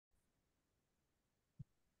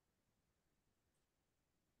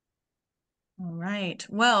All right.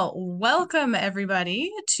 Well, welcome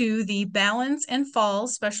everybody to the Balance and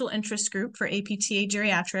Falls Special Interest Group for APTA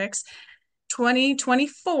Geriatrics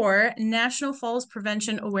 2024 National Falls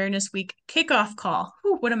Prevention Awareness Week kickoff call.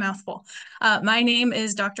 Whew, what a mouthful. My name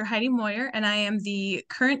is Dr. Heidi Moyer, and I am the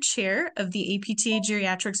current chair of the APTA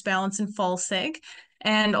Geriatrics Balance and Falls SIG.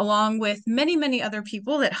 And along with many, many other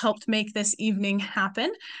people that helped make this evening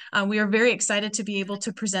happen, we are very excited to be able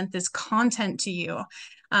to present this content to you.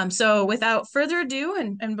 So without further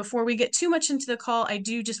ado, and before we get too much into the call, I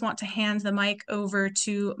do just want to hand the mic over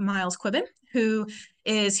to Miles Quibbin, who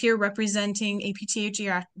is here representing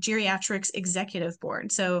APTA Geriatrics Executive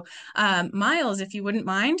Board. So Miles, if you wouldn't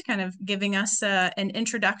mind kind of giving us an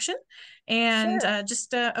introduction and Sure.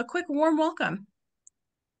 just a quick warm welcome.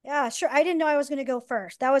 Yeah, sure. I didn't know I was going to go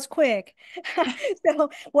first. That was quick. So,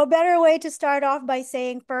 what better way to start off by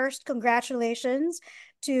saying first, congratulations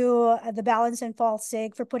to the Balance and Fall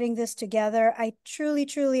SIG for putting this together. I truly,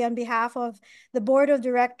 truly, on behalf of the board of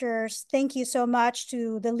directors, thank you so much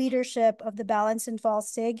to the leadership of the Balance and Fall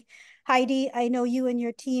SIG. Heidi, I know you and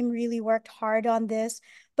your team really worked hard on this,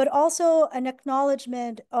 but also an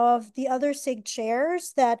acknowledgement of the other SIG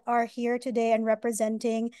chairs that are here today and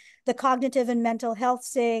representing the Cognitive and Mental Health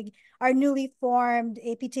SIG, our newly formed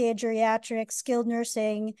APTA Geriatrics Skilled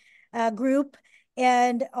Nursing group,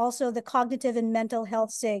 and also the Cognitive and Mental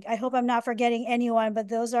Health SIG. I hope I'm not forgetting anyone, but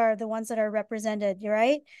those are the ones that are represented,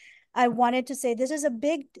 right? I wanted to say this is a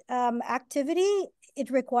big activity. It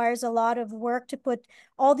requires a lot of work to put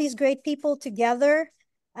all these great people together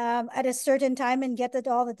at a certain time and get it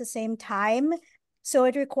all at the same time. So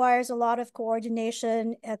it requires a lot of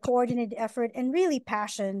coordination, coordinated effort, and really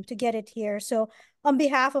passion to get it here. So on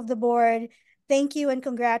behalf of the board, thank you and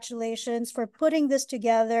congratulations for putting this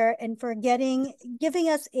together and for giving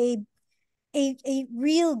us a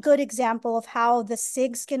real good example of how the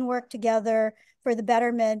SIGs can work together for the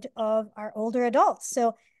betterment of our older adults.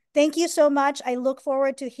 So thank you so much. I look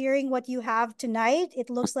forward to hearing what you have tonight. It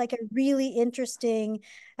looks like a really interesting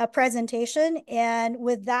presentation. And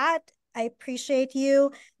with that, I appreciate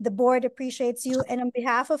you. The board appreciates you. And on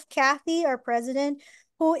behalf of Kathy, our president,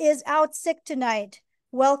 who is out sick tonight,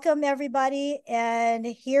 welcome everybody. And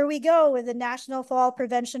here we go with the National Fall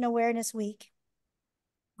Prevention Awareness Week.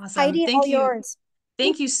 Awesome. Heidi, all yours.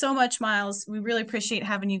 Thank you so much, Miles. We really appreciate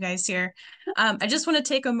having you guys here. I just want to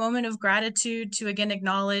take a moment of gratitude to again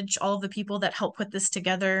acknowledge all of the people that helped put this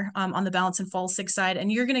together on the Balance and Fall SIG side.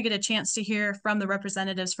 And you're going to get a chance to hear from the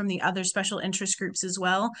representatives from the other special interest groups as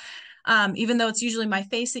well. Even though it's usually my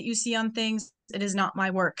face that you see on things, it is not my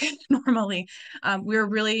work normally. We're a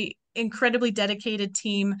really incredibly dedicated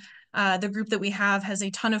team. The group that we have has a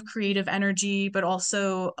ton of creative energy, but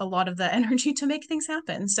also a lot of the energy to make things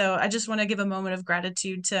happen. So I just want to give a moment of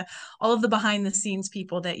gratitude to all of the behind the scenes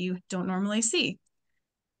people that you don't normally see.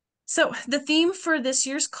 So the theme for this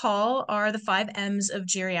year's call are the 5 M's of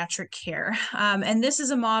geriatric care. And this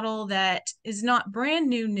is a model that is not brand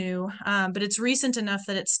new, but it's recent enough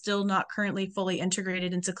that it's still not currently fully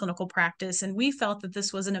integrated into clinical practice. And we felt that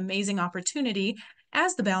this was an amazing opportunity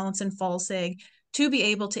as the Balance and Fall SIG to be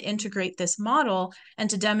able to integrate this model and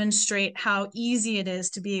to demonstrate how easy it is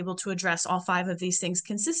to be able to address all 5 of these things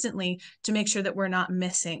consistently to make sure that we're not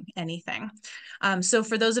missing anything. So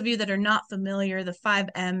for those of you that are not familiar, the 5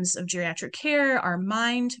 M's of geriatric care are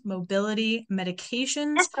mind, mobility,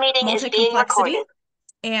 medications, This meeting is being multi-complexity, recorded.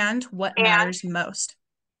 and what And matters most.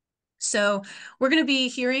 So we're going to be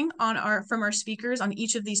hearing from our speakers on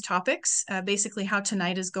each of these topics. Basically how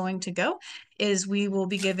tonight is going to go is we will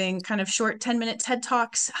be giving kind of short 10-minute TED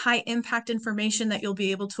Talks, high impact information that you'll be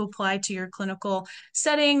able to apply to your clinical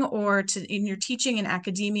setting or in your teaching in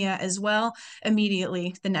academia as well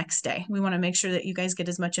immediately the next day. We want to make sure that you guys get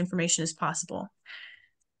as much information as possible.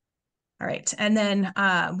 All right, and then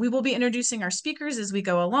we will be introducing our speakers as we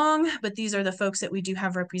go along, but these are the folks that we do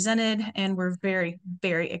have represented, and we're very,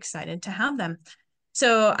 very excited to have them.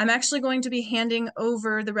 So I'm actually going to be handing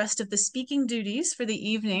over the rest of the speaking duties for the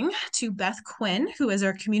evening to Beth Quinn, who is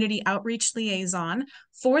our community outreach liaison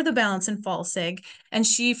for the Balance and Fall SIG. And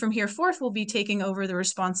she, from here forth, will be taking over the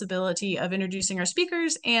responsibility of introducing our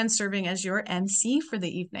speakers and serving as your MC for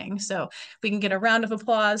the evening. So if we can get a round of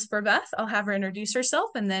applause for Beth, I'll have her introduce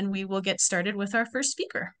herself, and then we will get started with our first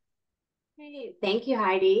speaker. hey, thank you,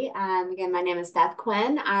 Heidi. Again, my name is Beth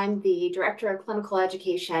Quinn. I'm the Director of Clinical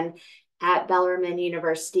Education at Bellarmine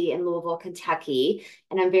University in Louisville, Kentucky.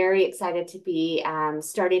 And I'm very excited to be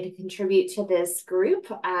starting to contribute to this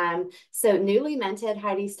group. So newly minted,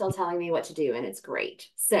 Heidi's still telling me what to do, and it's great.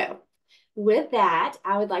 So With that,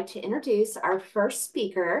 I would like to introduce our first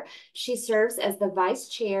speaker. She serves as the Vice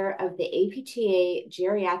Chair of the APTA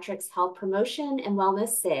Geriatrics Health Promotion and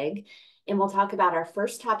Wellness SIG, and we'll talk about our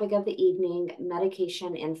first topic of the evening,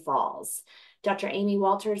 medication in falls. Dr. Amy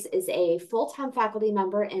Walters is a full-time faculty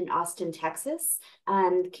member in Austin, Texas,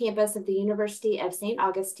 on campus of the University of St.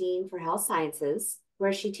 Augustine for Health Sciences,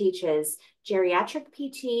 where she teaches geriatric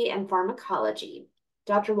PT and pharmacology.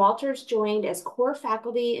 Dr. Walters joined as core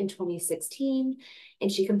faculty in 2016,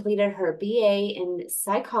 and she completed her BA in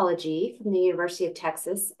psychology from the University of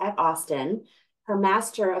Texas at Austin, her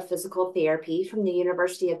Master of Physical Therapy from the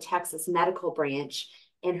University of Texas Medical Branch,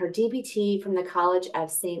 and her DBT from the College of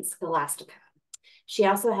St. Scholastica. She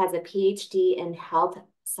also has a PhD in health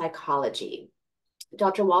psychology.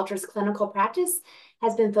 Dr. Walters' clinical practice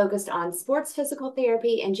has been focused on sports physical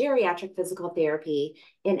therapy and geriatric physical therapy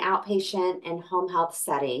in outpatient and home health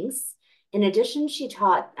settings. In addition, she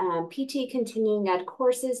taught PT continuing ed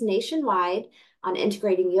courses nationwide on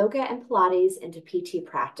integrating yoga and Pilates into PT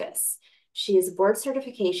practice. She has board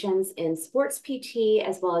certifications in sports PT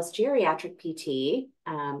as well as geriatric PT,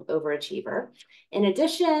 overachiever. In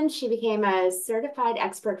addition, she became a certified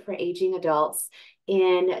expert for aging adults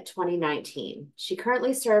in 2019. She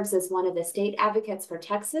currently serves as one of the state advocates for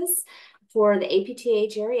Texas for the APTA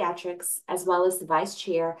Geriatrics, as well as the vice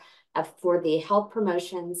chair for the Health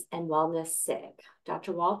Promotions and Wellness SIG.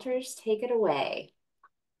 Dr. Walters, take it away.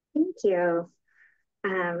 Thank you.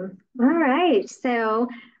 All right. So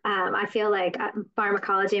I feel like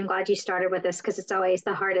pharmacology, I'm glad you started with this because it's always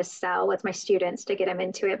the hardest sell with my students to get them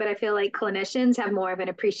into it. But I feel like clinicians have more of an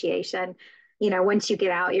appreciation. Once you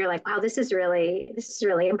get out, you're like, wow, this is really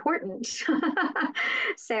important.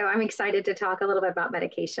 So I'm excited to talk a little bit about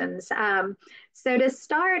medications. So to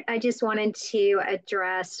start, I just wanted to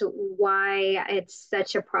address why it's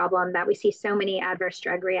such a problem that we see so many adverse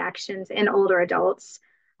drug reactions in older adults.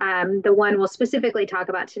 The one we'll specifically talk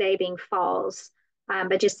about today being falls,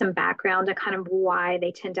 but just some background to kind of why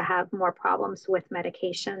they tend to have more problems with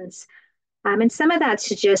medications. And some of that's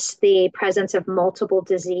just the presence of multiple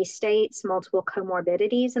disease states, multiple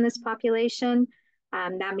comorbidities in this population.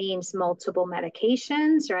 That means multiple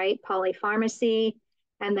medications, right? Polypharmacy.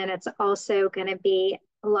 And then it's also going to be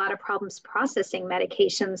a lot of problems processing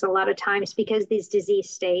medications a lot of times because these disease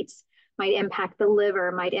states might impact the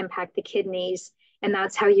liver, might impact the kidneys. And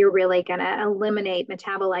that's how you're really going to eliminate,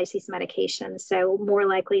 metabolize these medications. So more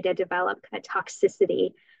likely to develop kind of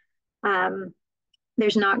toxicity.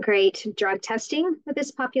 There's not great drug testing with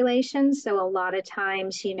this population. So a lot of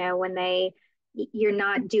times, when you're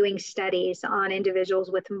not doing studies on individuals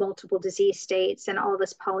with multiple disease states and all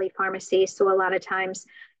this polypharmacy. So a lot of times,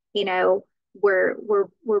 we're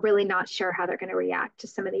really not sure how they're going to react to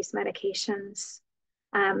some of these medications.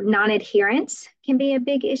 Non-adherence can be a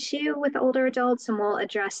big issue with older adults, and we'll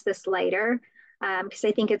address this later because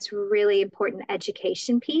I think it's really important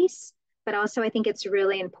education piece, but also I think it's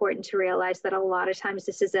really important to realize that a lot of times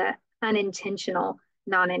this is a unintentional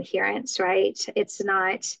non-adherence, right? It's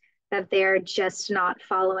not that they're just not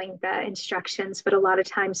following the instructions, but a lot of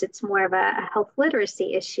times it's more of a health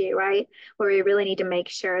literacy issue, right? Where we really need to make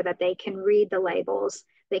sure that they can read the labels,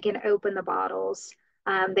 they can open the bottles,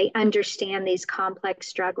 they understand these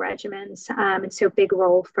complex drug regimens. And so big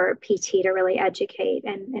role for PT to really educate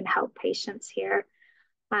and help patients here.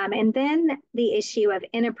 And then the issue of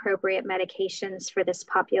inappropriate medications for this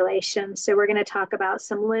population. So we're going to talk about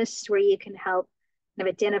some lists where you can help kind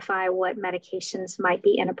of identify what medications might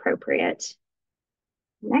be inappropriate.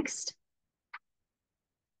 Next.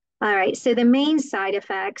 All right, so the main side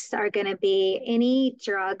effects are going to be any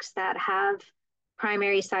drugs that have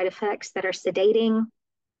primary side effects that are sedating,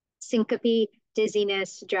 syncope,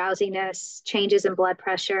 dizziness, drowsiness, changes in blood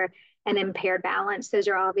pressure, and impaired balance. Those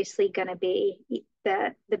are obviously going to be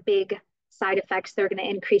the big side effects. They're going to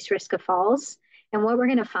increase risk of falls. And what we're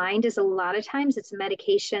going to find is a lot of times it's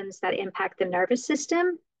medications that impact the nervous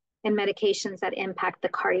system and medications that impact the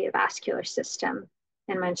cardiovascular system.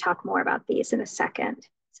 And I'm going to talk more about these in a second.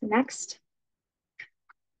 So next.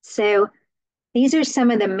 So these are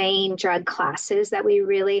some of the main drug classes that we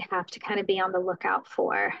really have to kind of be on the lookout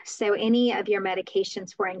for. So any of your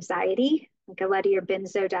medications for anxiety, like a lot of your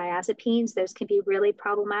benzodiazepines, those can be really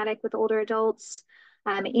problematic with older adults.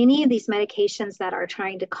 Any of these medications that are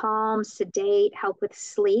trying to calm, sedate, help with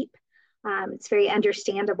sleep, it's very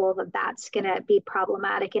understandable that that's going to be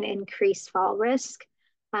problematic and increase fall risk.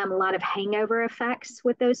 A lot of hangover effects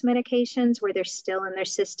with those medications where they're still in their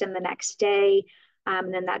system the next day.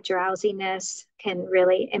 And then that drowsiness can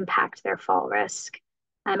really impact their fall risk.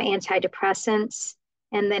 Antidepressants,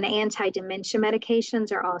 And then anti-dementia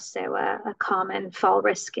medications are also a common fall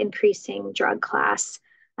risk increasing drug class.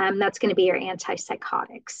 That's going to be your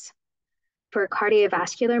antipsychotics. For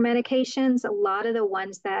cardiovascular medications, a lot of the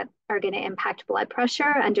ones that are going to impact blood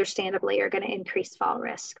pressure, understandably, are going to increase fall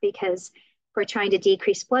risk because if we're trying to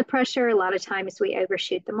decrease blood pressure, a lot of times we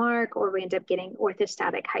overshoot the mark or we end up getting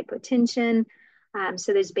orthostatic hypotension.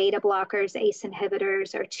 So those beta blockers, ACE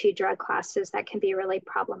inhibitors are two drug classes that can be really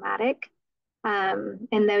problematic. And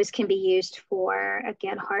those can be used for,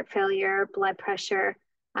 again, heart failure, blood pressure.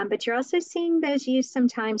 But you're also seeing those used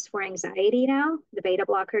sometimes for anxiety now, the beta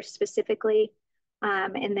blockers specifically,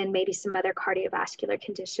 and then maybe some other cardiovascular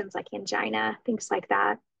conditions like angina, things like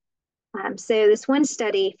that. So this one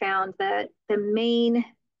study found that the main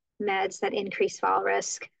meds that increase fall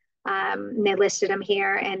risk, and they listed them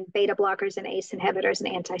here, and beta blockers and ACE inhibitors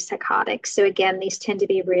and antipsychotics. So again, these tend to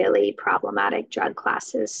be really problematic drug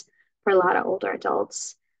classes for a lot of older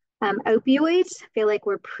adults. Opioids, I feel like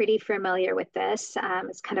we're pretty familiar with this.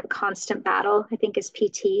 It's kind of a constant battle, I think, as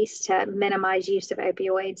PTs to minimize use of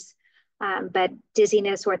opioids. But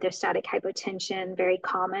dizziness, orthostatic hypotension, very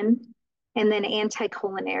common. And then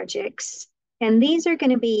anticholinergics. And these are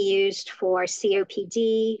going to be used for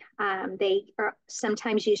COPD. They are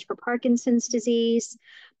sometimes used for Parkinson's disease,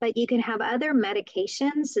 but you can have other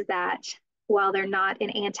medications that, while they're not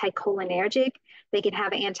an anticholinergic, they can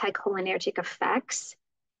have anticholinergic effects.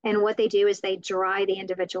 And what they do is they dry the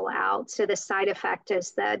individual out. So the side effect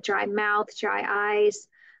is the dry mouth, dry eyes.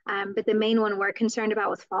 But the main one we're concerned about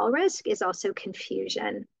with fall risk is also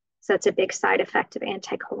confusion. So that's a big side effect of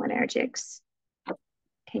anticholinergics.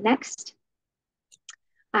 Okay, next.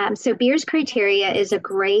 So Beers criteria is a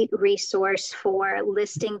great resource for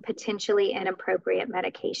listing potentially inappropriate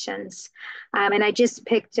medications. And I just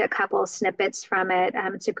picked a couple snippets from it.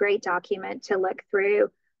 It's a great document to look through.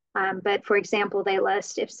 But for example, they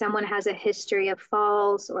list if someone has a history of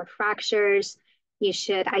falls or fractures, you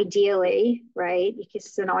should ideally, right, this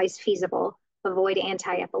isn't always feasible, avoid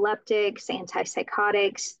anti-epileptics,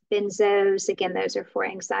 antipsychotics, benzos. Again, those are for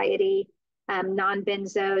anxiety.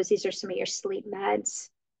 Non-benzos, these are some of your sleep meds.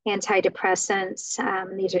 Antidepressants,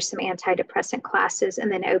 these are some antidepressant classes,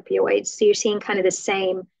 and then opioids. So you're seeing kind of the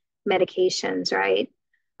same medications, right?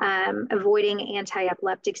 Avoiding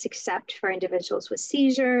anti-epileptics except for individuals with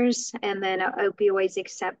seizures, and then opioids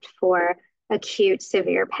except for acute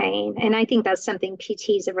severe pain. And I think that's something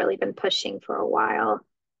PTs have really been pushing for a while.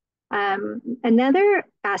 Another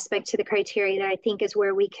aspect to the criteria that I think is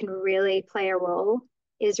where we can really play a role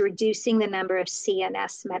is reducing the number of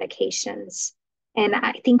CNS medications. And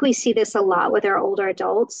I think we see this a lot with our older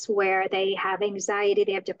adults where they have anxiety,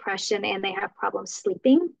 they have depression, and they have problems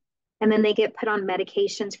sleeping. And then they get put on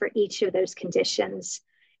medications for each of those conditions.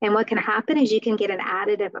 And what can happen is you can get an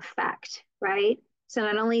additive effect, right? So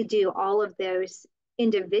not only do all of those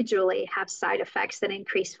individually have side effects that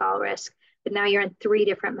increase fall risk, but now you're in 3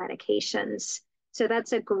 different medications. So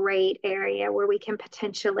that's a great area where we can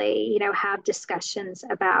potentially, have discussions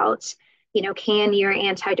about, can your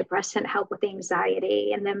antidepressant help with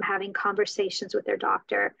anxiety, and them having conversations with their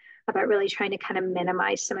doctor about really trying to kind of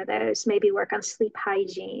minimize some of those, maybe work on sleep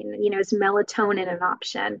hygiene, is melatonin an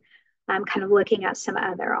option? Kind of looking at some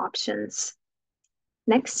other options.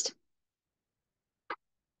 Next.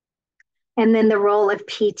 And then the role of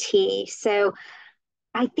PT. So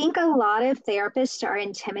I think a lot of therapists are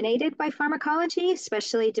intimidated by pharmacology,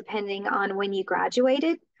 especially depending on when you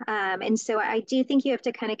graduated. And so I do think you have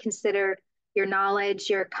to kind of consider your knowledge,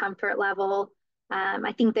 your comfort level.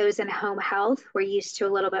 I think those in home health were used to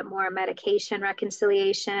a little bit more medication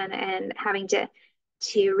reconciliation and having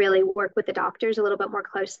to really work with the doctors a little bit more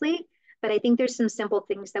closely. But I think there's some simple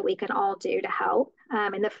things that we can all do to help.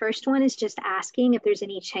 And the first one is just asking if there's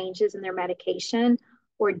any changes in their medication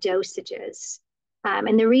or dosages.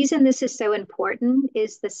 And the reason this is so important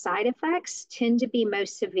is the side effects tend to be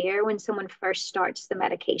most severe when someone first starts the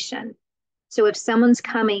medication. So if someone's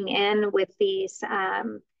coming in with these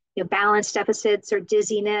balance deficits or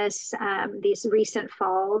dizziness, these recent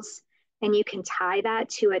falls, and you can tie that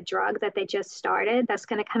to a drug that they just started, that's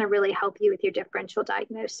going to kind of really help you with your differential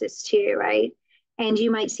diagnosis too, right? And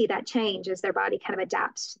you might see that change as their body kind of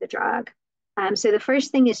adapts to the drug. So the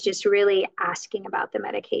first thing is just really asking about the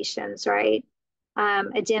medications, right?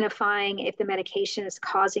 Identifying if the medication is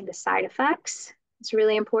causing the side effects. It's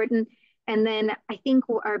really important. And then I think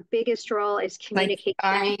our biggest role is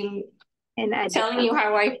communication. And telling you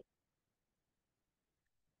how I.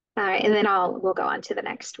 All right, and then we'll go on to the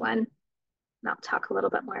next one. And I'll talk a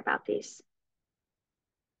little bit more about these.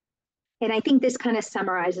 And I think this kind of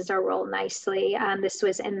summarizes our role nicely. This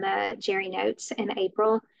was in the Jerry notes in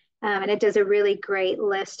April. And it does a really great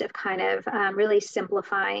list of kind of really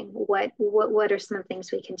simplifying what are some of the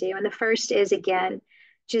things we can do. And the first is, again,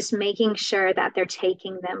 just making sure that they're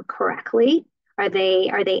taking them correctly. Are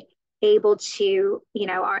they able to,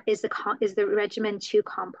 is the regimen too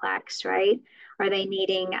complex, right? Are they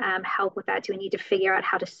needing help with that? Do we need to figure out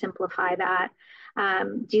how to simplify that?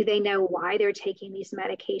 Do they know why they're taking these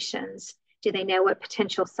medications? Do they know what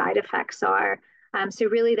potential side effects are? So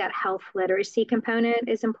really that health literacy component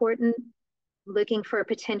is important. Looking for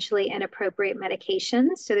potentially inappropriate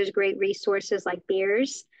medications. So there's great resources like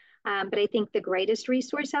beers. But I think the greatest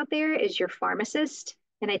resource out there is your pharmacist.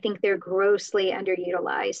 And I think they're grossly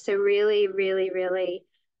underutilized. So really, really, really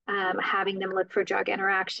having them look for drug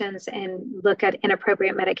interactions and look at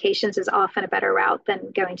inappropriate medications is often a better route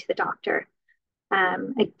than going to the doctor.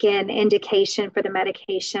 Again, indication for the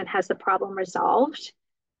medication has the problem resolved.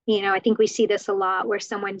 I think we see this a lot where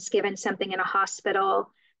someone's given something in a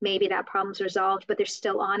hospital, maybe that problem's resolved, but they're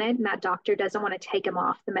still on it, and that doctor doesn't want to take them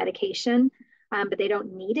off the medication, but they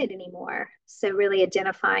don't need it anymore. So really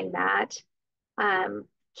identifying that.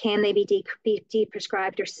 Can they be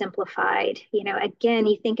deprescribed or simplified? Again,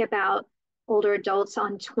 you think about older adults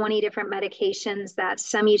on 20 different medications that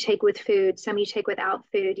some you take with food, some you take without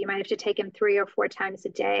food. You might have to take them 3 or 4 times a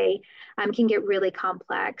day. Can get really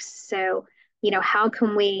complex. So how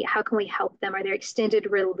can we help them? Are there extended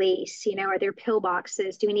release? Are there pill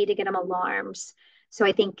boxes? Do we need to get them alarms? So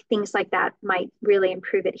I think things like that might really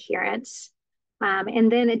improve adherence.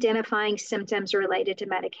 And then identifying symptoms related to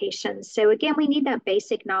medications. So again, we need that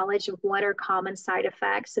basic knowledge of what are common side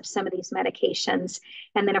effects of some of these medications.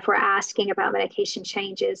 And then if we're asking about medication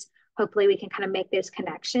changes, hopefully we can kind of make those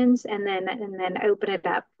connections and then open it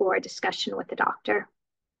up for a discussion with the doctor.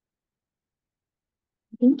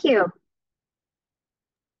 Thank you.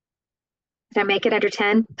 Did I make it under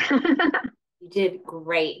 10? You did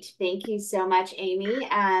great. Thank you so much, Amy.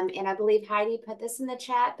 And I believe Heidi put this in the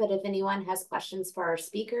chat, but if anyone has questions for our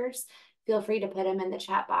speakers, feel free to put them in the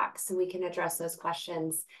chat box so we can address those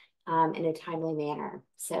questions in a timely manner.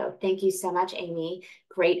 So thank you so much, Amy.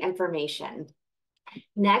 Great information.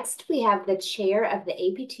 Next, we have the chair of the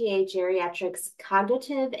APTA Geriatrics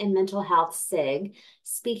Cognitive and Mental Health SIG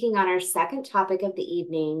speaking on our second topic of the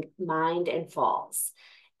evening, mind and falls.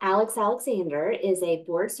 Alex Alexander is a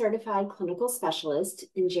board-certified clinical specialist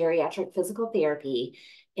in geriatric physical therapy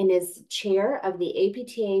and is chair of the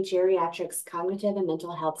APTA Geriatrics Cognitive and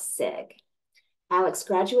Mental Health SIG. Alex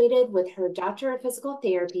graduated with her Doctor of Physical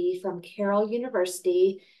Therapy from Carroll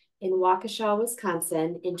University in Waukesha,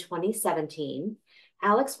 Wisconsin in 2017.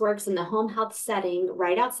 Alex works in the home health setting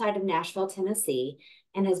right outside of Nashville, Tennessee,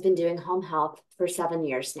 and has been doing home health for 7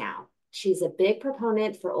 years now. She's a big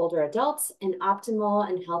proponent for older adults and optimal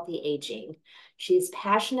and healthy aging. She's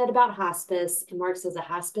passionate about hospice and works as a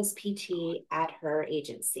hospice PT at her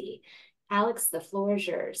agency. Alex, the floor is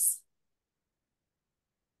yours.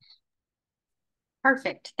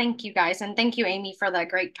 Perfect. Thank you, guys. And thank you, Amy, for the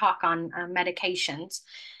great talk on medications.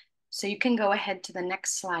 So you can go ahead to the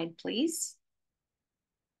next slide, please.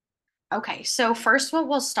 Okay, so first what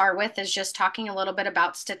we'll start with is just talking a little bit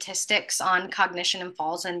about statistics on cognition and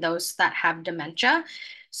falls in those that have dementia.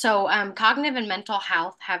 So cognitive and mental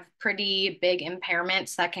health have pretty big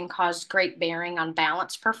impairments that can cause great bearing on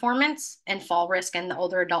balance performance and fall risk in the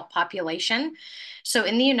older adult population. So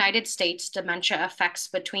in the United States, dementia affects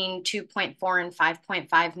between 2.4 and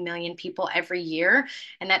 5.5 million people every year.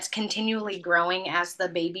 And that's continually growing as the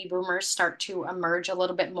baby boomers start to emerge a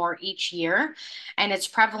little bit more each year. And its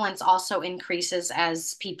prevalence also increases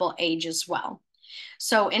as people age as well.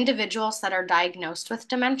 So individuals that are diagnosed with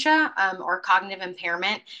dementia or cognitive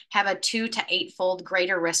impairment have a 2 to 8-fold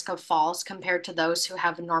greater risk of falls compared to those who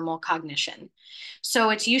have normal cognition. So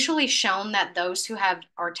it's usually shown that those who have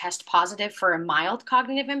or test positive for a mild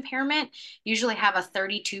cognitive impairment usually have a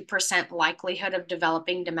 32% likelihood of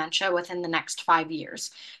developing dementia within the next 5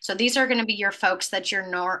 years. So these are going to be your folks that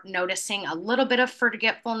you're noticing a little bit of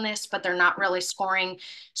forgetfulness, but they're not really scoring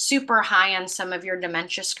super high on some of your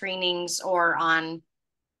dementia screenings or on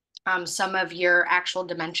some of your actual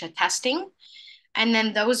dementia testing. And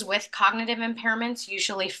then those with cognitive impairments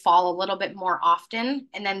usually fall a little bit more often.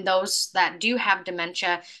 And then those that do have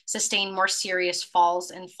dementia sustain more serious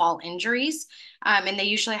falls and fall injuries. And they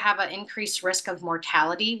usually have an increased risk of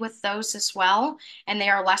mortality with those as well. And they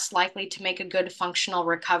are less likely to make a good functional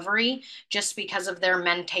recovery just because of their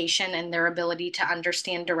mentation and their ability to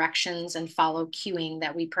understand directions and follow cueing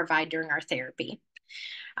that we provide during our therapy.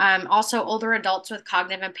 Also, older adults with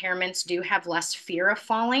cognitive impairments do have less fear of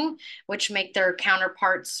falling, which make their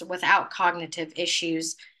counterparts without cognitive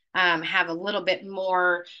issues have a little bit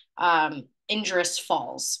more injurious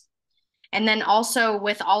falls. And then also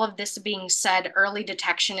with all of this being said, early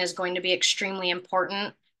detection is going to be extremely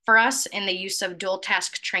important for us in the use of dual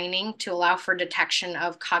task training to allow for detection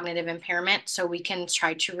of cognitive impairment so we can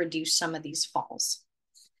try to reduce some of these falls.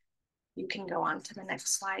 You can go on to the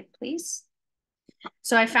next slide, please.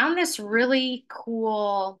 So I found this really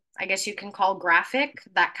cool, I guess you can call graphic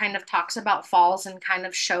that kind of talks about falls and kind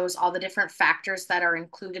of shows all the different factors that are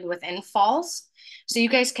included within falls. So you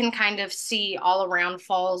guys can kind of see all around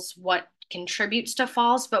falls what contributes to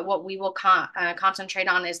falls, but what we will concentrate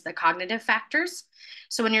on is the cognitive factors.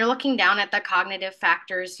 So when you're looking down at the cognitive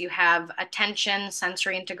factors, you have attention,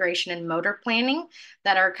 sensory integration, and motor planning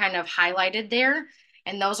that are kind of highlighted there.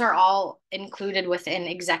 And those are all included within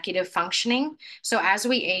executive functioning. So as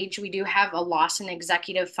we age, we do have a loss in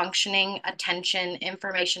executive functioning, attention,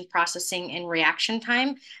 information processing, and reaction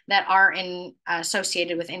time that are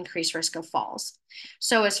associated with increased risk of falls.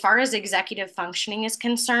 So as far as executive functioning is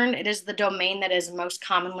concerned, it is the domain that is most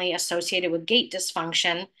commonly associated with gait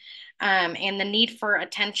dysfunction. And the need for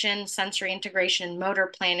attention, sensory integration, and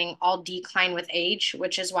motor planning all decline with age,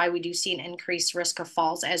 which is why we do see an increased risk of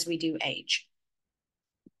falls as we do age.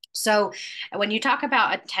 So when you talk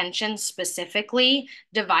about attention specifically,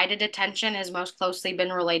 divided attention has most closely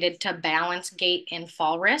been related to balance, gait, and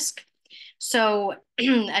fall risk. So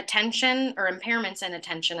attention or impairments in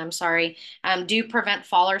attention, I'm sorry, do prevent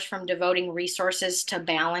fallers from devoting resources to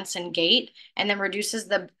balance and gait, and then reduces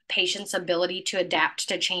the patient's ability to adapt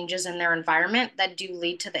to changes in their environment that do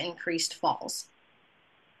lead to the increased falls.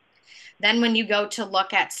 Then when you go to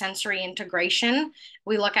look at sensory integration,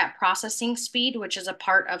 we look at processing speed, which is a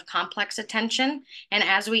part of complex attention. And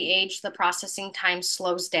as we age, the processing time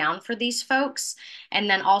slows down for these folks. And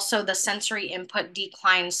then also the sensory input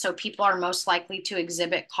declines. So people are most likely to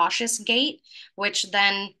exhibit cautious gait, which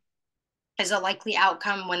then is a likely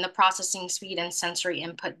outcome when the processing speed and sensory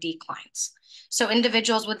input declines. So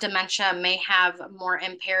individuals with dementia may have more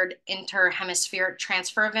impaired interhemispheric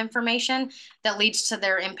transfer of information that leads to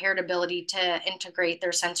their impaired ability to integrate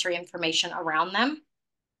their sensory information around them.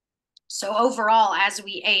 So overall, as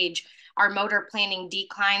we age, our motor planning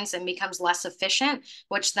declines and becomes less efficient,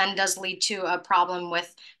 which then does lead to a problem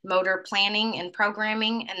with motor planning and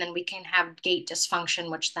programming, and then we can have gait dysfunction,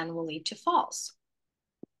 which then will lead to falls.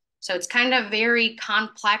 So it's kind of very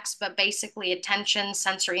complex, but basically attention,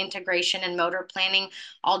 sensory integration, and motor planning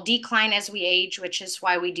all decline as we age, which is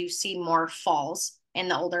why we do see more falls in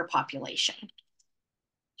the older population.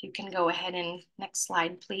 You can go ahead and next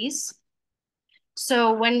slide, please.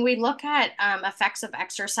 So when we look at effects of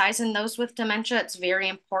exercise in those with dementia, it's very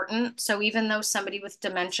important. So even though somebody with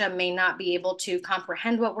dementia may not be able to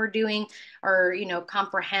comprehend what we're doing or,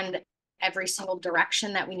 comprehend every single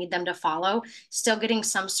direction that we need them to follow, still getting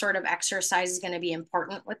some sort of exercise is going to be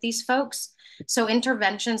important with these folks. So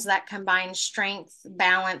interventions that combine strength,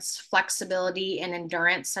 balance, flexibility, and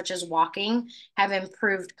endurance, such as walking, have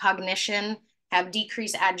improved cognition, have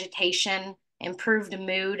decreased agitation, improved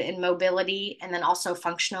mood and mobility, and then also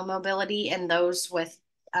functional mobility in those with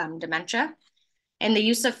dementia. And the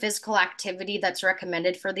use of physical activity that's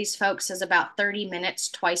recommended for these folks is about 30 minutes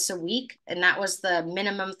twice a week. And that was the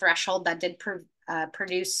minimum threshold that did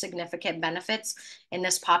produce significant benefits in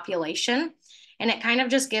this population. And it kind of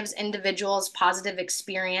just gives individuals positive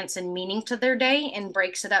experience and meaning to their day and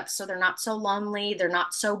breaks it up so they're not so lonely, they're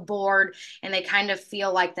not so bored, and they kind of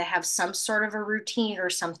feel like they have some sort of a routine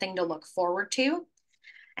or something to look forward to.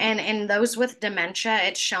 And in those with dementia,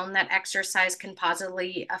 it's shown that exercise can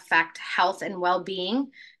positively affect health and well-being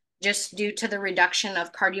just due to the reduction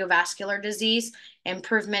of cardiovascular disease,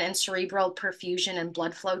 improvement in cerebral perfusion and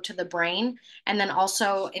blood flow to the brain, and then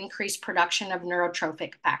also increased production of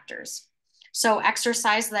neurotrophic factors. So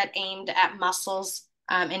exercise that aimed at muscles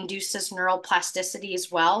induces neural plasticity as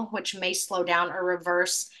well, which may slow down or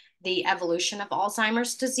reverse the evolution of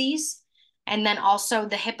Alzheimer's disease. And then also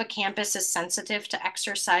the hippocampus is sensitive to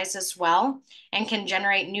exercise as well and can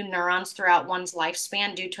generate new neurons throughout one's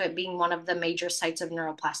lifespan due to it being one of the major sites of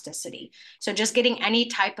neuroplasticity. So just getting any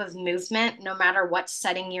type of movement, no matter what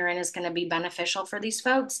setting you're in, is going to be beneficial for these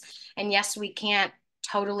folks. And yes, we can't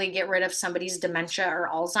totally get rid of somebody's dementia or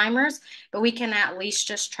Alzheimer's, but we can at least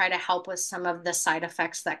just try to help with some of the side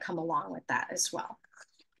effects that come along with that as well.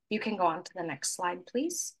 You can go on to the next slide,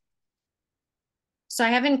 please. So I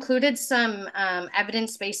have included some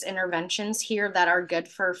evidence-based interventions here that are good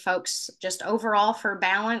for folks just overall for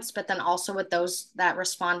balance, but then also with those that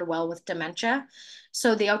respond well with dementia.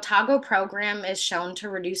 So the Otago program is shown to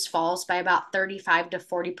reduce falls by about 35 to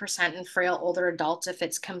 40% in frail older adults if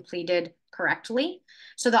it's completed correctly.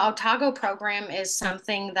 So the Otago program is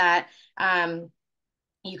something that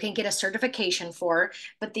you can get a certification for,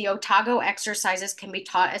 but the Otago exercises can be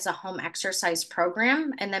taught as a home exercise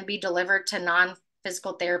program and then be delivered to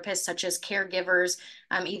non-physical therapists such as caregivers,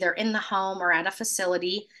 either in the home or at a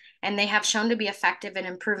facility. And they have shown to be effective in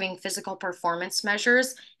improving physical performance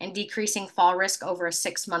measures and decreasing fall risk over a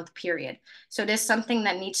 6-month period. So it is something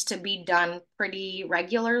that needs to be done pretty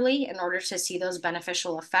regularly in order to see those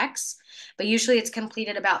beneficial effects. But usually it's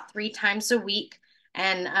completed about 3 times a week.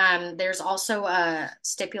 And there's also a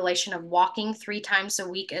stipulation of walking 3 times a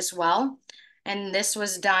week as well. And this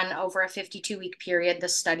was done over a 52-week period. The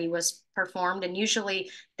study was performed, and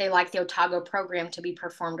usually they like the Otago program to be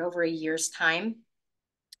performed over a year's time.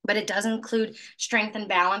 But it does include strength and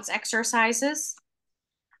balance exercises.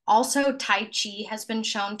 Also, Tai Chi has been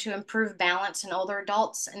shown to improve balance in older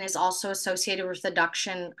adults and is also associated with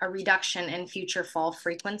a reduction in future fall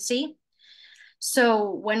frequency. So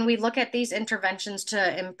when we look at these interventions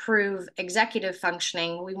to improve executive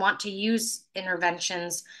functioning, we want to use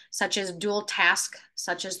interventions such as dual task,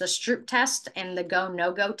 such as the Stroop test and the go,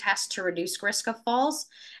 no-go test to reduce risk of falls,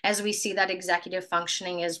 as we see that executive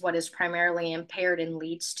functioning is what is primarily impaired and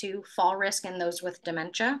leads to fall risk in those with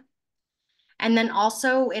dementia. And then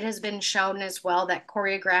also it has been shown as well that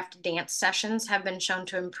choreographed dance sessions have been shown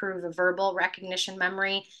to improve verbal recognition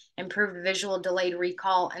memory, improve visual delayed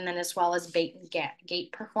recall, and then as well as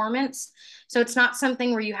gait performance. So it's not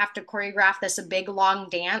something where you have to choreograph this a big long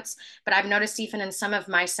dance, but I've noticed even in some of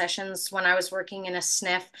my sessions when I was working in a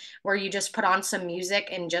SNF where you just put on some music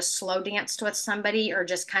and just slow danced with somebody or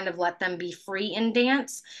just kind of let them be free in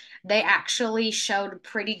dance, they actually showed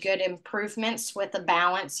pretty good improvements with the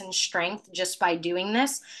balance and strength just by doing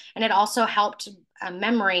this. And it also helped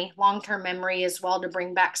memory, long-term memory as well, to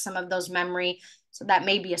bring back some of those memory so that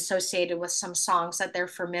may be associated with some songs that they're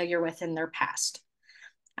familiar with in their past.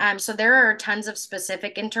 So there are tons of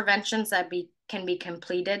specific interventions that can be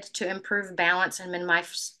completed to improve balance and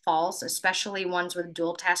minimize falls, especially ones with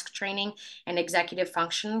dual task training and executive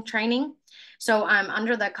function training. So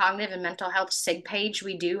under the Cognitive and Mental Health SIG page,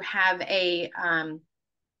 we do have a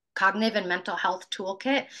cognitive and mental health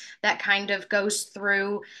toolkit that kind of goes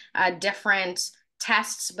through different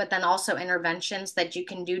tests, but then also interventions that you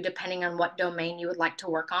can do depending on what domain you would like to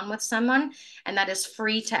work on with someone. And that is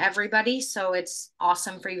free to everybody. So it's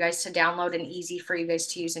awesome for you guys to download and easy for you guys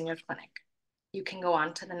to use in your clinic. You can go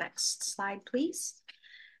on to the next slide, please.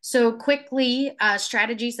 So quickly,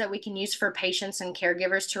 strategies that we can use for patients and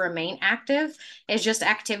caregivers to remain active is just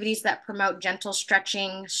activities that promote gentle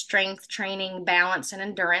stretching, strength training, balance, and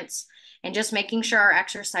endurance, and just making sure our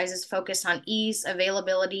exercises focus on ease,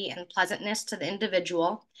 availability, and pleasantness to the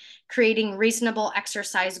individual, creating reasonable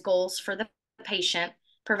exercise goals for the patient,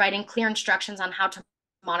 providing clear instructions on how to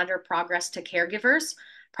monitor progress to caregivers,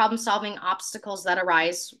 problem solving obstacles that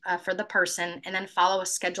arise for the person, and then follow a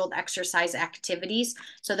scheduled exercise activities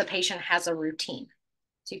so the patient has a routine.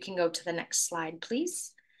 So you can go to the next slide,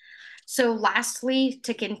 please. So lastly,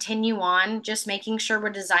 to continue on, just making sure we're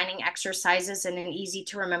designing exercises in an easy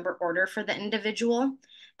to remember order for the individual,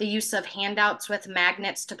 the use of handouts with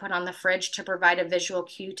magnets to put on the fridge to provide a visual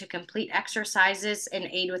cue to complete exercises and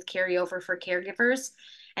aid with carryover for caregivers,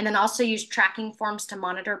 and then also use tracking forms to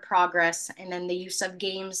monitor progress, and then the use of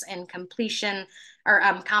games and completion or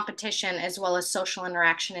competition, as well as social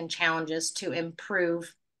interaction and challenges to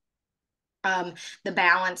improve the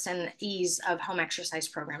balance and ease of home exercise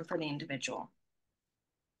program for the individual.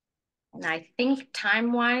 And I think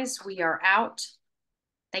time-wise, we are out.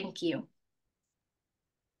 Thank you.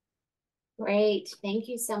 Great. Thank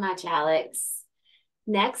you so much, Alex.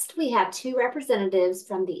 Next, we have 2 representatives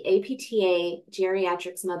from the APTA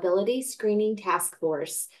Geriatrics Mobility Screening Task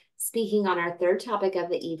Force speaking on our 3rd topic of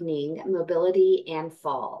the evening, mobility and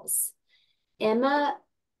falls. Emma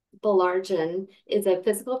Balarjan is a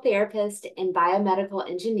physical therapist and biomedical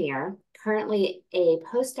engineer, currently a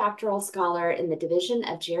postdoctoral scholar in the Division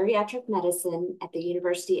of Geriatric Medicine at the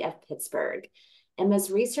University of Pittsburgh.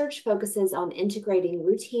 Emma's research focuses on integrating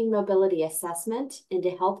routine mobility assessment into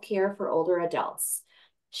healthcare for older adults.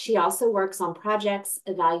 She also works on projects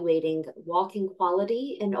evaluating walking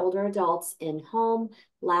quality in older adults in home,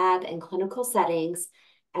 lab, and clinical settings,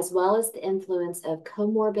 as well as the influence of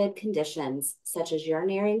comorbid conditions such as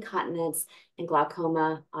urinary incontinence and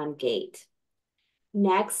glaucoma on gait.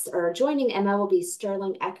 Next, or joining Emma, will be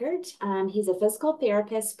Sterling Eckert. He's a physical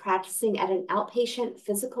therapist practicing at an outpatient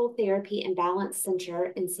physical therapy and balance center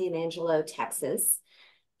in San Angelo, Texas.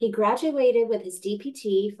 He graduated with his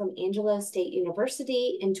DPT from Angelo State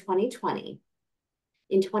University in 2020.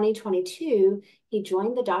 In 2022, he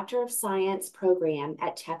joined the Doctor of Science program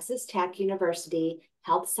at Texas Tech University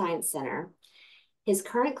Health Science Center. His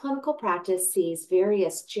current clinical practice sees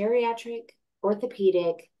various geriatric,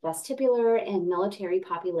 orthopedic, vestibular, and military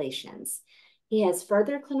populations. He has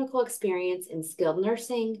further clinical experience in skilled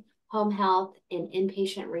nursing, home health, and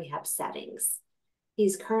inpatient rehab settings.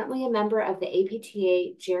 He's currently a member of the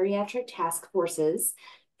APTA Geriatric Task Forces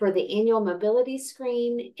for the annual mobility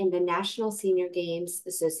screen in the National Senior Games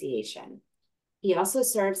Association. He also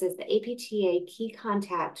serves as the APTA key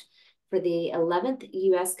contact for the 11th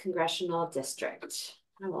U.S. Congressional District.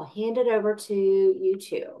 I will hand it over to you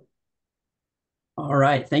two. All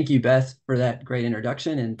right. Thank you, Beth, for that great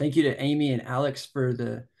introduction. And thank you to Amy and Alex for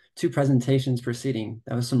the two presentations preceding.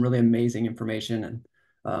 That was some really amazing information, and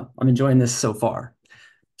I'm enjoying this so far.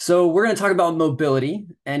 So we're going to talk about mobility.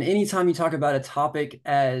 And anytime you talk about a topic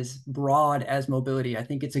as broad as mobility, I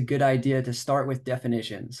think it's a good idea to start with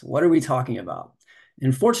definitions. What are we talking about?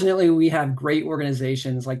 And fortunately, we have great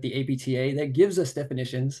organizations like the APTA that gives us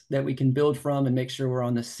definitions that we can build from and make sure we're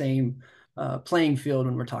on the same playing field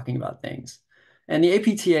when we're talking about things. And the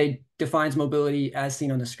APTA defines mobility as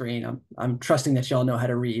seen on the screen. I'm trusting that y'all know how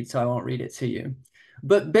to read, so I won't read it to you.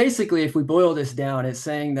 But basically, if we boil this down, it's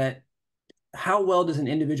saying that how well does an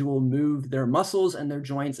individual move their muscles and their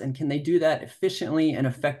joints, and can they do that efficiently and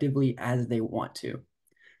effectively as they want to?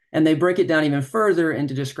 And they break it down even further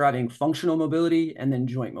into describing functional mobility and then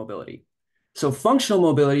joint mobility. So functional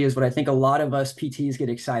mobility is what I think a lot of us PTs get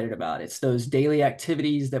excited about. It's those daily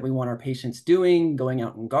activities that we want our patients doing, going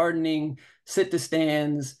out and gardening, sit to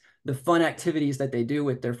stands, the fun activities that they do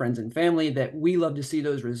with their friends and family that we love to see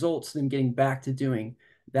those results, them getting back to doing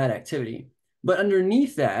that activity. But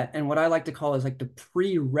underneath that, and what I like to call is like the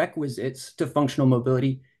prerequisites to functional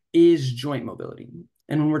mobility, is joint mobility.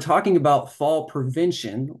 And when we're talking about fall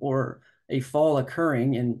prevention or a fall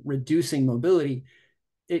occurring and reducing mobility,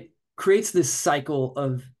 it creates this cycle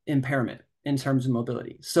of impairment in terms of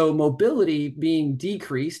mobility. So mobility being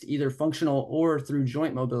decreased, either functional or through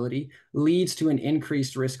joint mobility, leads to an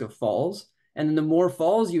increased risk of falls. And then the more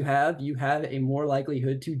falls you have a more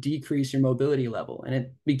likelihood to decrease your mobility level. And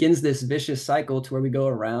it begins this vicious cycle to where we go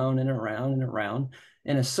around and around and around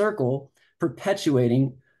in a circle,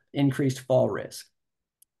 perpetuating increased fall risk.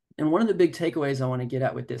 And one of the big takeaways I want to get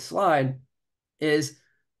at with this slide is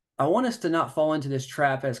I want us to not fall into this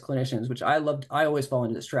trap as clinicians, which I always fall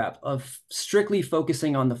into this trap of strictly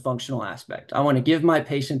focusing on the functional aspect. I want to give my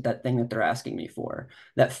patient that thing that they're asking me for,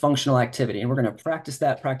 that functional activity. And we're going to practice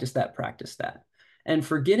that, practice that, practice that. And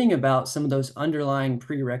forgetting about some of those underlying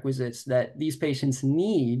prerequisites that these patients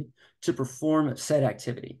need to perform said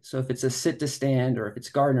activity. So if it's a sit to stand or if it's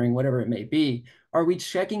gardening, whatever it may be, are we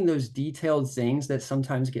checking those detailed things that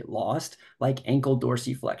sometimes get lost, like ankle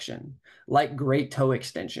dorsiflexion, like great toe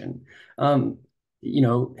extension,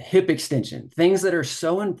 hip extension, things that are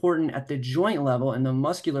so important at the joint level and the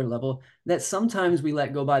muscular level that sometimes we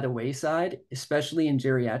let go by the wayside, especially in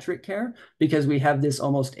geriatric care, because we have this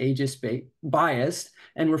almost ageist bias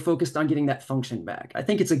and we're focused on getting that function back. I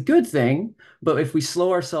think it's a good thing, but if we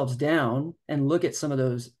slow ourselves down and look at some of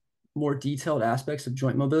those more detailed aspects of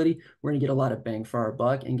joint mobility, we're going to get a lot of bang for our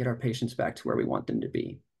buck and get our patients back to where we want them to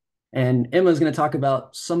be. And Emma's going to talk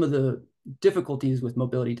about some of the difficulties with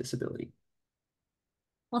mobility disability.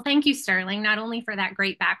 Well, thank you, Sterling, not only for that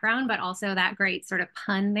great background, but also that great sort of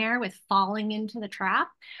pun there with falling into the trap.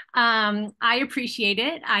 I appreciate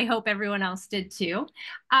it. I hope everyone else did too.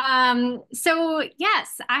 So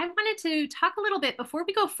yes, I wanted to talk a little bit before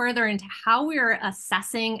we go further into how we're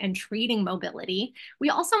assessing and treating mobility. We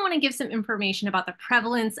also want to give some information about the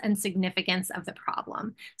prevalence and significance of the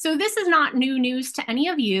problem. So this is not new news to any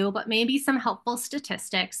of you, but maybe some helpful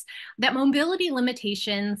statistics that mobility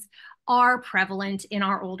limitations are prevalent in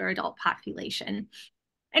our older adult population.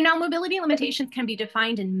 And now mobility limitations can be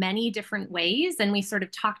defined in many different ways, and we sort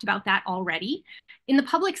of talked about that already. In the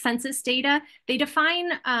public census data, they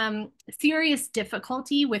define serious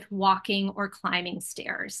difficulty with walking or climbing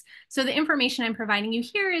stairs. So the information I'm providing you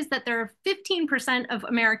here is that there are 15% of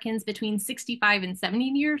Americans between 65 and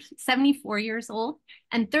 74 years old,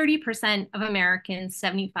 and 30% of Americans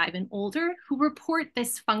 75 and older who report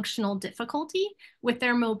this functional difficulty with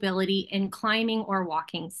their mobility in climbing or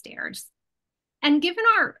walking stairs. And given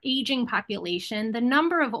our aging population, the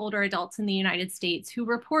number of older adults in the United States who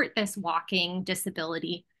report this walking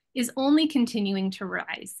disability is only continuing to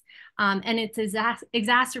rise. And it's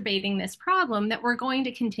exacerbating this problem that we're going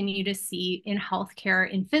to continue to see in healthcare,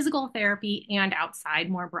 in physical therapy, and outside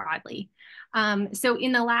more broadly. So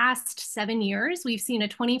in the last 7 years, we've seen a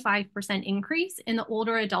 25% increase in the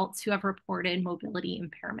older adults who have reported mobility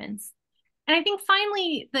impairments. And I think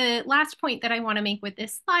finally, the last point that I want to make with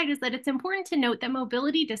this slide is that it's important to note that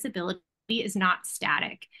mobility disability is not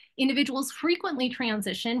static. Individuals frequently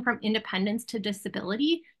transition from independence to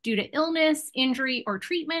disability due to illness, injury, or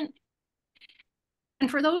treatment. And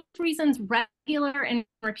for those reasons, regular and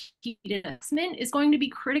repeated assessment is going to be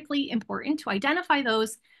critically important to identify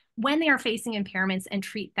those when they are facing impairments and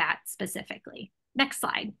treat that specifically. Next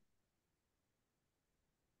slide.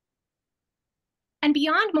 And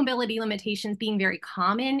beyond mobility limitations being very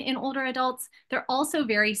common in older adults, they're also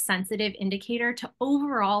very sensitive indicator to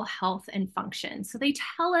overall health and function. So they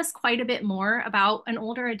tell us quite a bit more about an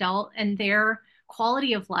older adult and their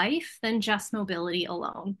quality of life than just mobility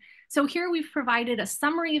alone. So here we've provided a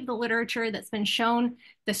summary of the literature that's been shown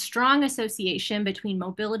the strong association between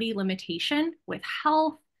mobility limitation with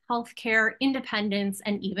health, healthcare, independence,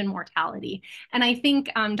 and even mortality. And I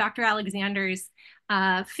think Dr. Alexander's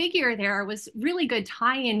figure there was really good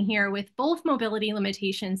tie-in here with both mobility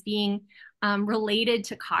limitations being related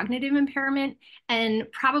to cognitive impairment and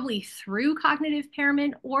probably through cognitive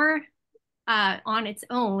impairment or on its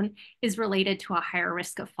own is related to a higher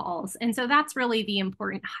risk of falls. And so that's really the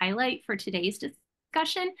important highlight for today's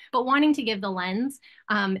discussion, but wanting to give the lens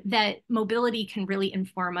that mobility can really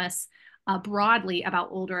inform us broadly about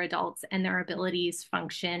older adults and their abilities,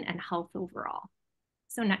 function, and health overall.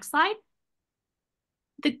 So next slide.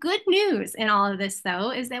 The good news in all of this,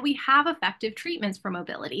 though, is that we have effective treatments for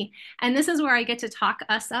mobility. And this is where I get to talk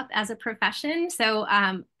us up as a profession. So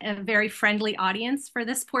a very friendly audience for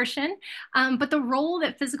this portion. But the role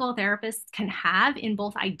that physical therapists can have in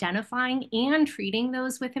both identifying and treating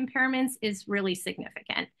those with impairments is really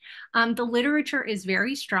significant. The literature is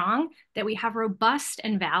very strong that we have robust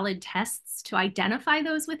and valid tests to identify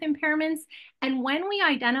those with impairments. And when we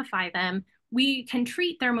identify them, we can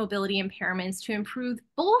treat their mobility impairments to improve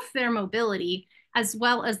both their mobility as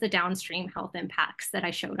well as the downstream health impacts that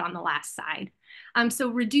I showed on the last slide. So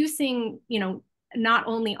reducing, not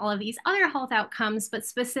only all of these other health outcomes, but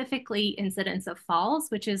specifically incidence of falls,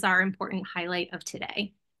 which is our important highlight of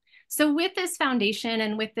today. So with this foundation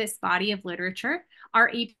and with this body of literature, our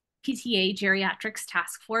APTA Geriatrics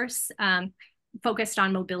Task Force focused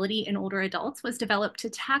on mobility in older adults was developed to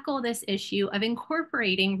tackle this issue of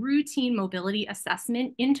incorporating routine mobility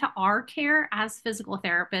assessment into our care as physical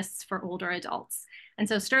therapists for older adults. And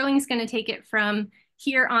so Sterling's going to take it from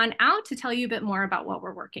here on out to tell you a bit more about what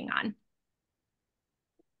we're working on.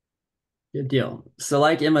 Good deal. So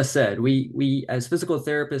like Emma said, we as physical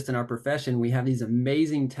therapists in our profession, we have these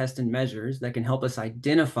amazing tests and measures that can help us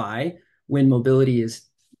identify when mobility is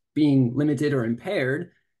being limited or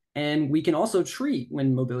impaired. And we can also treat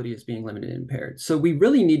when mobility is being limited and impaired. So we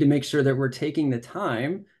really need to make sure that we're taking the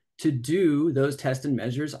time to do those tests and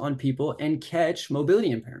measures on people and catch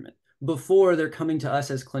mobility impairment before they're coming to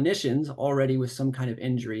us as clinicians already with some kind of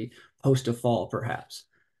injury post a fall, perhaps.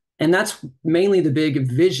 And that's mainly the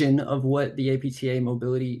big vision of what the APTA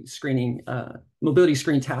mobility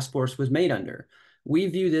screen task force was made under. We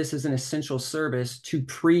view this as an essential service to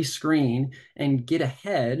pre-screen and get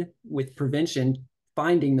ahead with prevention,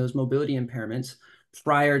 finding those mobility impairments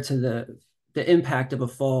prior to the impact of a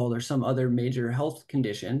fall or some other major health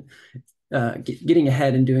condition, getting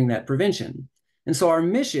ahead and doing that prevention. And so our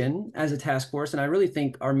mission as a task force, and I really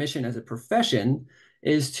think our mission as a profession,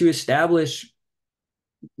 is to establish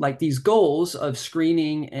like these goals of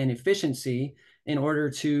screening and efficiency in order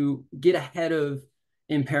to get ahead of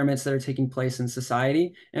impairments that are taking place in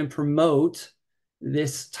society and promote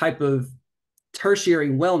this type of tertiary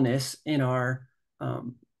wellness in our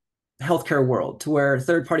healthcare world, to where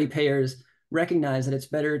third-party payers recognize that it's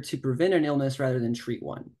better to prevent an illness rather than treat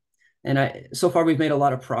one. And so far, we've made a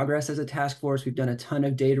lot of progress as a task force. We've done a ton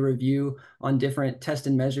of data review on different tests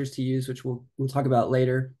and measures to use, which we'll talk about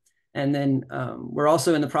later. And then we're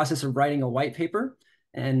also in the process of writing a white paper,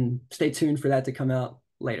 and stay tuned for that to come out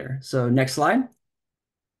later. So next slide.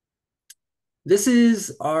 This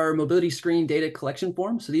is our mobility screen data collection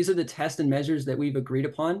form. So these are the tests and measures that we've agreed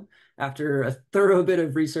upon after a thorough bit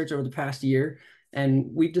of research over the past year. And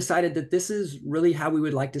we've decided that this is really how we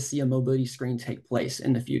would like to see a mobility screen take place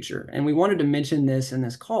in the future. And we wanted to mention this in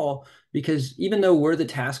this call because even though we're the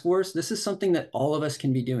task force, this is something that all of us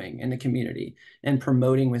can be doing in the community and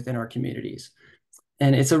promoting within our communities.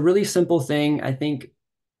 And it's a really simple thing. I think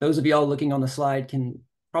those of y'all looking on the slide can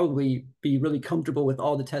probably be really comfortable with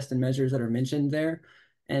all the tests and measures that are mentioned there.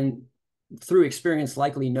 And through experience,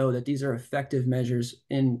 likely know that these are effective measures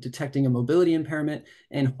in detecting a mobility impairment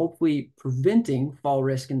and hopefully preventing fall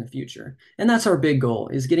risk in the future. And that's our big goal,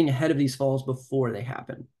 is getting ahead of these falls before they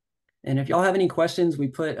happen. And if y'all have any questions, we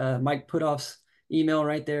put Mike Putoff's email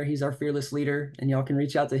right there. He's our fearless leader, and y'all can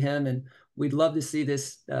reach out to him. And we'd love to see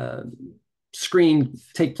this screen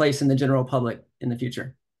take place in the general public in the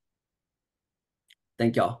future.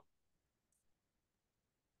 Thank y'all.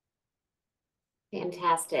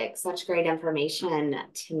 Fantastic. Such great information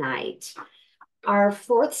tonight. Our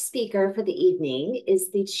fourth speaker for the evening is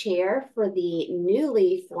the chair for the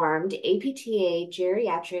newly formed APTA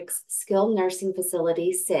Geriatrics Skilled Nursing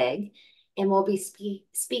Facility, SIG, and will be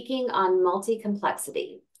speaking on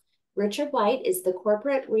multi-complexity. Richard White is the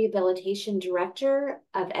Corporate Rehabilitation Director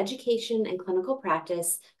of Education and Clinical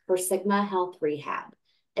Practice for Sigma Health Rehab.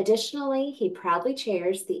 Additionally, he proudly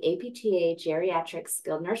chairs the APTA Geriatrics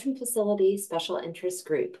Skilled Nursing Facility Special Interest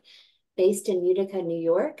Group. Based in Utica, New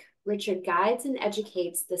York, Richard guides and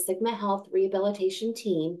educates the Sigma Health Rehabilitation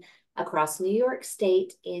team across New York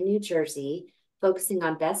State and New Jersey, focusing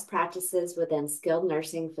on best practices within skilled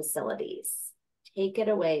nursing facilities. Take it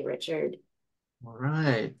away, Richard. All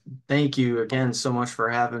right. Thank you again so much for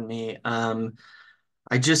having me. I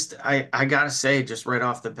gotta say, just right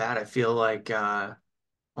off the bat, I feel like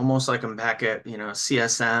almost like I'm back at,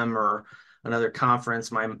 CSM or another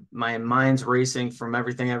conference. My mind's racing from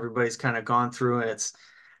everything everybody's kind of gone through, and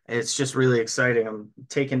it's just really exciting. I'm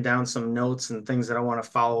taking down some notes and things that I want to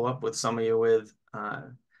follow up with some of you with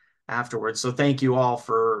afterwards. So thank you all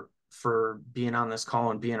for being on this call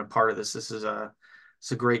and being a part of this. It's a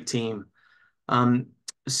great team.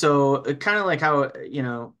 So kind of like how,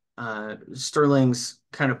 Sterling's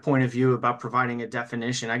kind of point of view about providing a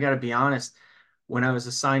definition, I got to be honest, when I was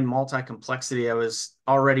assigned multi-complexity, I was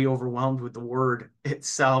already overwhelmed with the word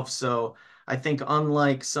itself. So I think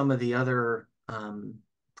unlike some of the other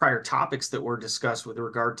prior topics that were discussed with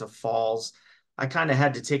regard to falls, I kind of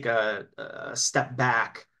had to take a step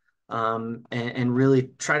back and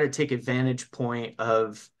really try to take advantage point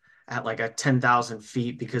of at like a 10,000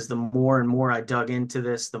 feet, because the more and more I dug into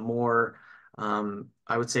this, the more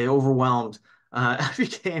I would say overwhelmed I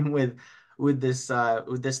became with this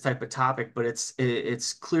type of topic. But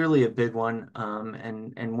it's clearly a big one,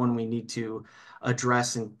 and one we need to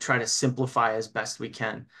address and try to simplify as best we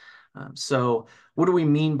can. So what do we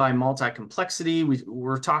mean by multi-complexity?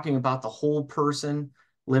 We're talking about the whole person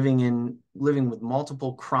living with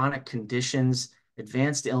multiple chronic conditions,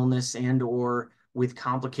 advanced illness, and or with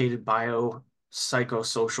complicated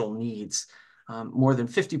biopsychosocial needs. More than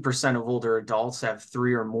 50% of older adults have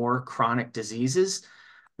 3 or more chronic diseases.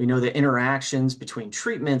 We know that interactions between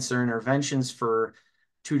treatments or interventions for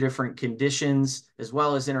 2 different conditions, as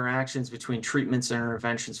well as interactions between treatments and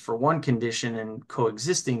interventions for 1 condition and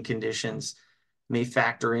coexisting conditions, may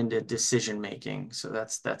factor into decision-making. So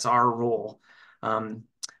that's our role.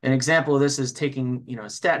 An example of this is taking, a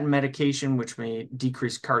statin medication, which may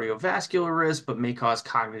decrease cardiovascular risk, but may cause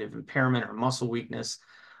cognitive impairment or muscle weakness,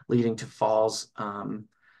 leading to falls,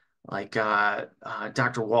 like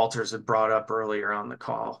Dr. Walters had brought up earlier on the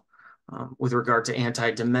call, with regard to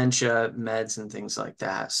anti-dementia meds and things like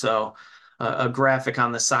that. So a graphic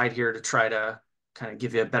on the side here to try to kind of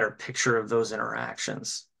give you a better picture of those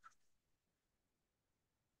interactions.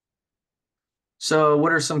 So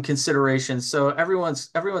what are some considerations? So everyone's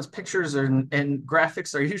pictures and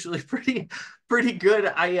graphics are usually pretty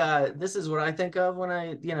good. This is what I think of when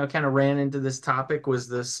I kind of ran into this topic, was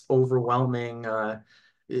this overwhelming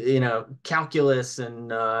calculus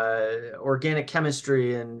and organic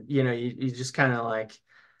chemistry, and you just kind of like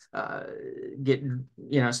get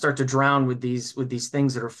start to drown with these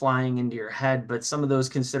things that are flying into your head. But some of those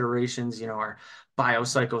considerations are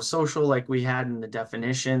biopsychosocial, like we had in the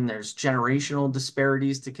definition. There's generational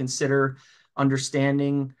disparities to consider.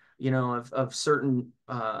 Understanding of certain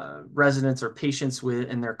residents or patients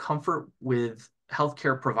and their comfort with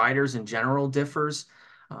healthcare providers in general differs.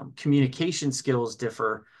 Communication skills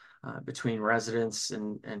differ between residents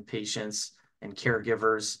and patients and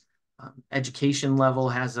caregivers. Education level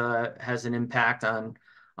has an impact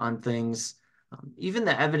on things. Even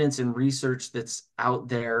the evidence and research that's out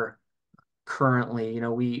there currently,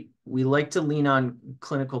 we like to lean on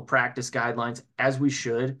clinical practice guidelines, as we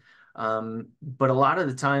should. But a lot of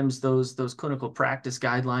the times those clinical practice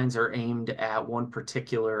guidelines are aimed at one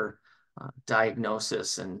particular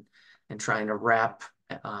diagnosis and trying to wrap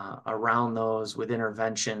around those with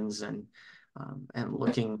interventions and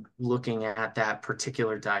looking at that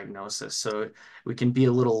particular diagnosis. So we can be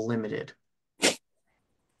a little limited. You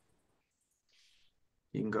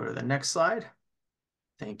can go to the next slide.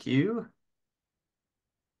 Thank you.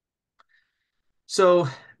 So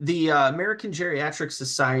the American Geriatric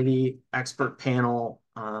Society expert panel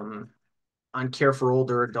on care for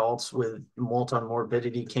older adults with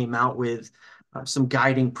multi-morbidity came out with some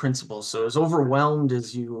guiding principles. So as overwhelmed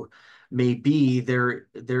as you may be,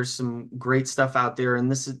 there's some great stuff out there.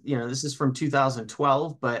 And this is from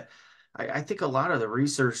 2012, but I think a lot of the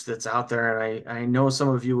research that's out there, and I know some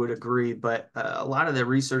of you would agree, but a lot of the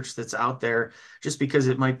research that's out there, just because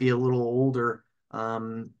it might be a little older,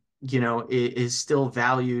 is still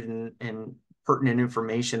valued and pertinent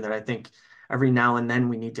information that I think every now and then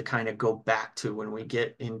we need to kind of go back to when we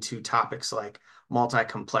get into topics like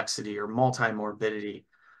multi-complexity or multi-morbidity.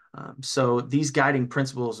 So these guiding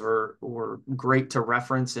principles were great to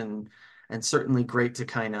reference and certainly great to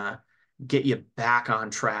kind of get you back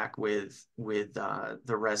on track with the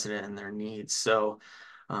resident and their needs. So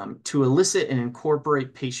to elicit and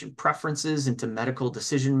incorporate patient preferences into medical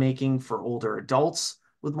decision making for older adults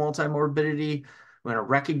with multimorbidity, we're going to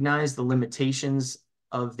recognize the limitations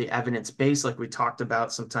of the evidence base, like we talked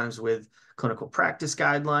about sometimes with clinical practice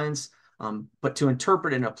guidelines, but to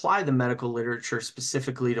interpret and apply the medical literature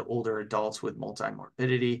specifically to older adults with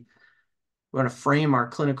multimorbidity. We want to frame our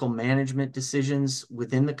clinical management decisions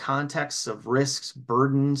within the context of risks,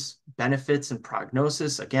 burdens, benefits, and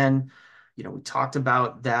prognosis. Again, we talked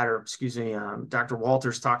about that, or excuse me, Dr.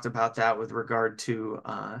 Walters talked about that with regard to,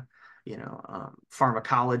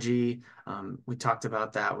 pharmacology. We talked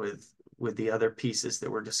about that with the other pieces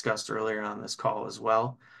that were discussed earlier on this call as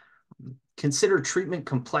well. Consider treatment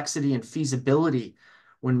complexity and feasibility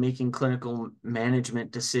when making clinical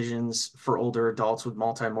management decisions for older adults with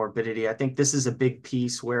multimorbidity. I think this is a big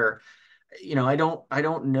piece where, I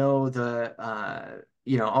don't know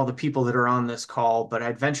all the people that are on this call, but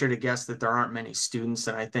I'd venture to guess that there aren't many students.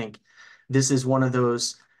 And I think this is one of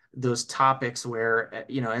those topics where,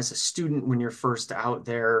 as a student, when you're first out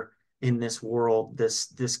there in this world,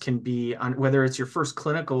 this can be on whether it's your first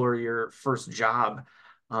clinical or your first job.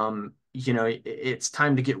 It's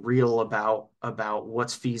time to get real about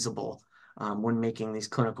what's feasible when making these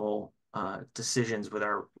clinical decisions with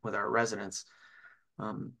our residents.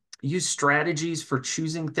 Use strategies for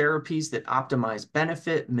choosing therapies that optimize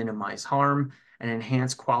benefit, minimize harm, and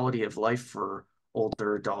enhance quality of life for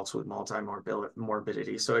older adults with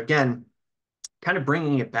multimorbidity. So again, kind of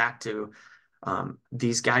bringing it back to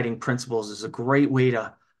these guiding principles is a great way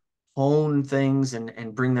to hone things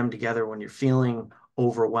and bring them together when you're feeling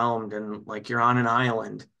overwhelmed and like you're on an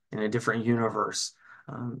island in a different universe.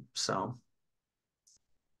 And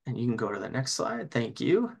you can go to the next slide. Thank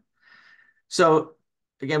you. So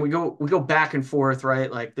again, we go back and forth,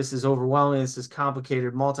 right? Like this is overwhelming, this is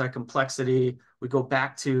complicated, multi-complexity. We go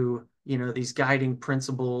back to, these guiding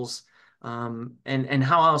principles, and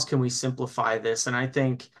how else can we simplify this? And I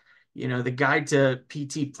think, the guide to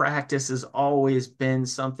PT practice has always been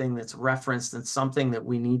something that's referenced and something that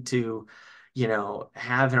we need to,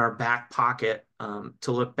 have in our back pocket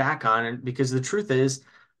to look back on. And because the truth is,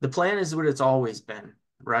 the plan is what it's always been,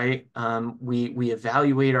 right? We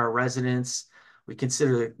evaluate our residents. We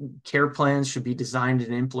consider that care plans should be designed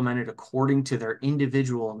and implemented according to their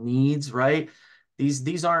individual needs, right?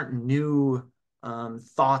 These aren't new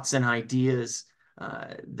thoughts and ideas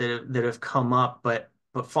that have come up, but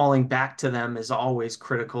falling back to them is always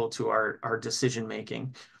critical to our decision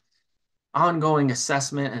making. Ongoing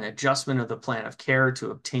assessment and adjustment of the plan of care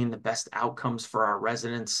to obtain the best outcomes for our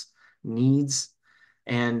residents' needs.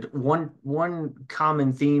 And one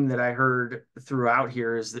common theme that I heard throughout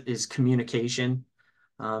here is communication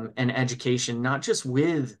and education, not just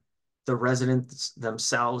with the residents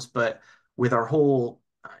themselves, but with our whole,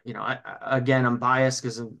 again, I'm biased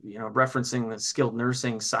because I'm, referencing the skilled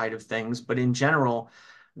nursing side of things, but in general,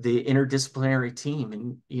 the interdisciplinary team.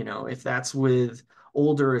 And, if that's with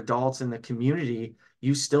older adults in the community,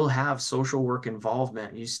 you still have social work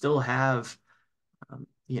involvement. You still have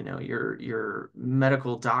your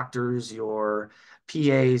medical doctors, your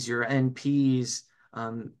PAs, your NPs,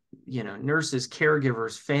 nurses,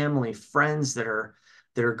 caregivers, family, friends that are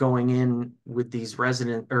going in with these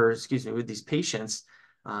with these patients,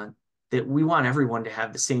 that we want everyone to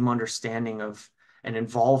have the same understanding of and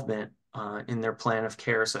involvement in their plan of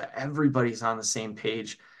care. So everybody's on the same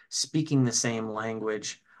page, speaking the same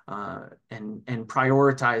language, and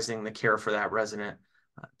prioritizing the care for that resident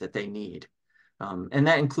that they need. And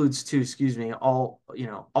that includes too,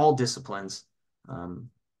 all disciplines when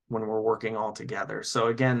we're working all together. So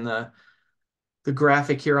again, the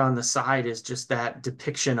graphic here on the side is just that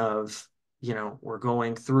depiction of, we're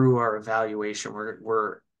going through our evaluation,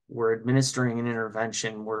 we're administering an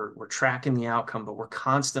intervention, we're tracking the outcome, but we're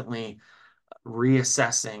constantly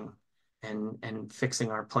reassessing and fixing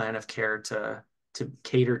our plan of care to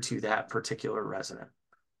cater to that particular resident.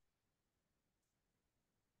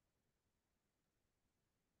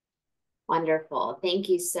 Wonderful. Thank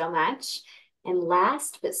you so much. And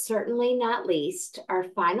last but certainly not least, our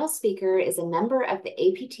final speaker is a member of the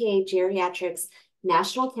APTA Geriatrics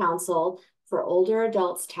National Council for Older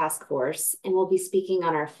Adults Task Force and will be speaking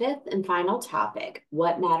on our fifth and final topic,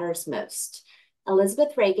 what matters most.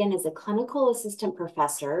 Elizabeth Reagan is a clinical assistant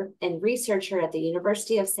professor and researcher at the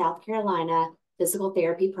University of South Carolina Physical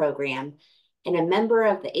Therapy Program and a member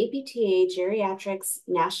of the APTA Geriatrics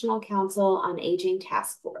National Council on Aging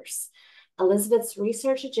Task Force. Elizabeth's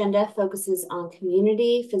research agenda focuses on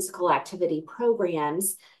community physical activity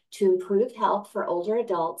programs to improve health for older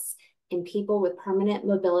adults and people with permanent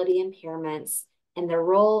mobility impairments and the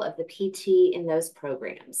role of the PT in those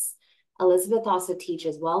programs. Elizabeth also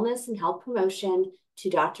teaches wellness and health promotion to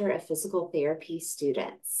Doctor of Physical Therapy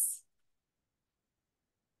students.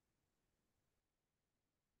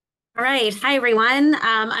 All right. Hi, everyone.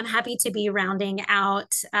 I'm happy to be rounding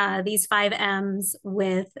out these 5 M's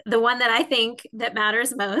with the one that I think that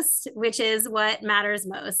matters most, which is what matters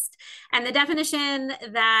most. And the definition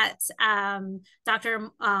that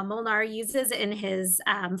Dr. Molnar uses in his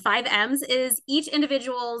 5 M's is each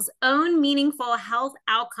individual's own meaningful health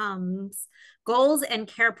outcomes, goals, and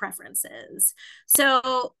care preferences.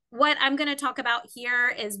 So what I'm going to talk about here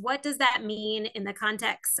is what does that mean in the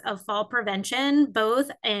context of fall prevention,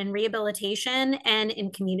 both in rehabilitation and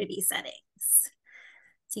in community settings.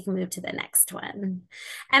 So you can move to the next one.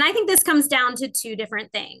 And I think this comes down to 2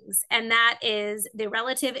 different things, and that is the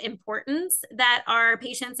relative importance that our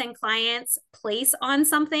patients and clients place on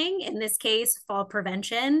something, in this case, fall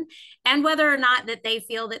prevention, and whether or not that they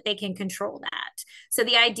feel that they can control that. So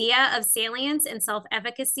the idea of salience and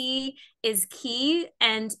self-efficacy is key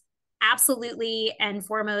and absolutely and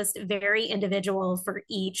foremost very individual for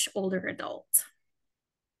each older adult.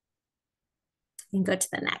 You can go to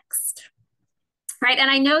the next. Right,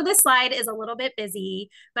 and I know this slide is a little bit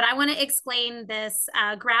busy, but I want to explain this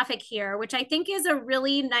graphic here, which I think is a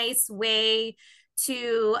really nice way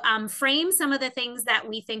to frame some of the things that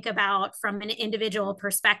we think about from an individual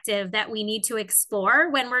perspective that we need to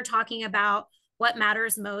explore when we're talking about what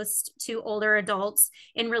matters most to older adults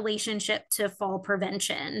in relationship to fall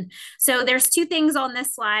prevention. So there's 2 things on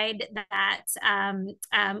this slide that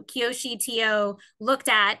Kiyoshi Teo looked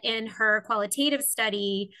at in her qualitative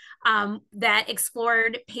study that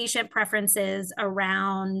explored patient preferences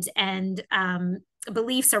around and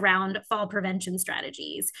beliefs around fall prevention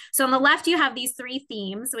strategies. So on the left, you have these 3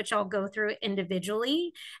 themes, which I'll go through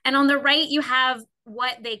individually. And on the right, you have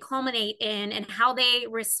what they culminate in and how they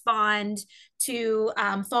respond to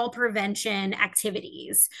fall prevention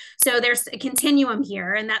activities. So there's a continuum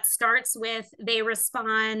here, and that starts with they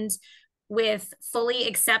respond with fully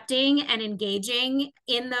accepting and engaging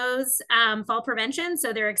in those fall prevention.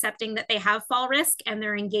 So they're accepting that they have fall risk and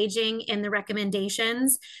they're engaging in the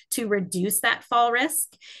recommendations to reduce that fall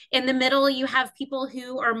risk. In the middle, you have people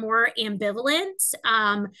who are more ambivalent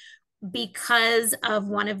because of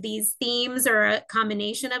one of these themes or a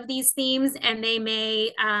combination of these themes, and they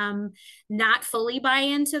may not fully buy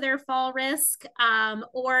into their fall risk,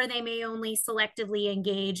 or they may only selectively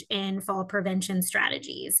engage in fall prevention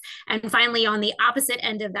strategies. And finally, on the opposite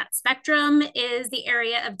end of that spectrum is the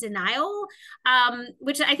area of denial,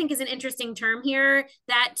 which I think is an interesting term here,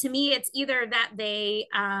 that to me, it's either that they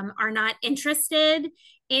are not interested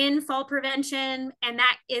in fall prevention, and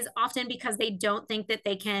that is often because they don't think that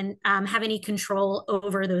they can have any control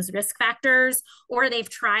over those risk factors, or they've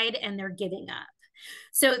tried and they're giving up.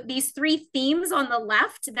 So these 3 themes on the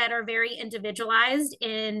left that are very individualized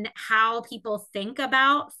in how people think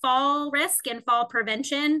about fall risk and fall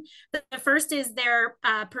prevention. The first is their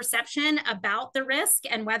perception about the risk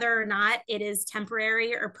and whether or not it is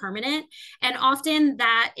temporary or permanent. And often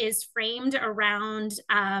that is framed around,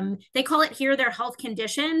 they call it here their health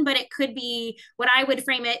condition, but it could be what I would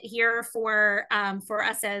frame it here for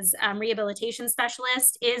us as rehabilitation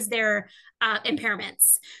specialists is their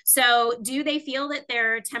impairments. So do they feel that they're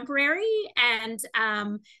temporary and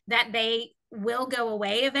that they will go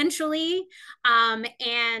away eventually,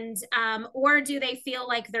 or do they feel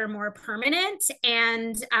like they're more permanent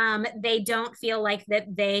and they don't feel like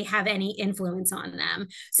that they have any influence on them?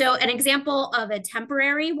 So an example of a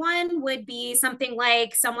temporary one would be something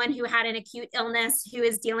like someone who had an acute illness who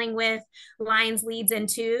is dealing with lines, leads, and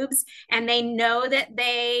tubes, and they know that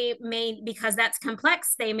they may, because that's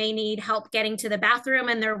complex, they may need help getting to the bathroom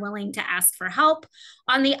and they're willing to ask for help.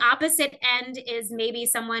 On the opposite end is maybe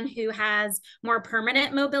someone who has more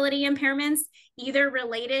permanent mobility impairments, either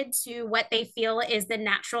related to what they feel is the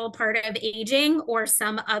natural part of aging or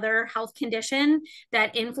some other health condition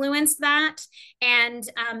that influenced that. And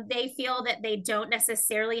they feel that they don't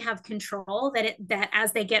necessarily have control, that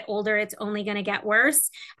as they get older, it's only going to get worse,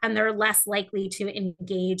 and they're less likely to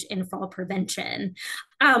engage in fall prevention.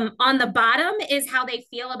 On the bottom is how they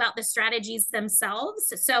feel about the strategies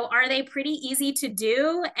themselves. So are they pretty easy to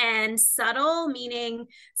do and subtle, meaning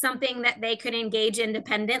something that they could engage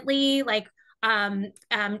independently, like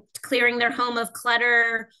clearing their home of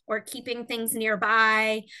clutter or keeping things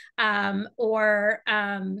nearby, or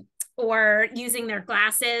using their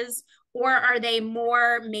glasses? Or are they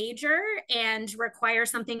more major and require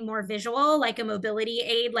something more visual, like a mobility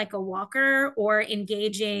aid, like a walker, or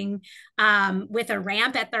engaging with a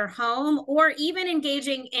ramp at their home, or even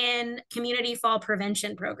engaging in community fall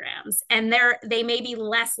prevention programs? And they may be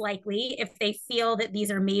less likely if they feel that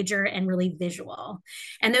these are major and really visual.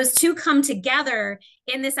 And those two come together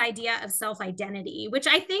in this idea of self-identity, which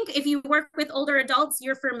I think if you work with older adults,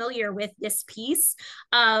 you're familiar with this piece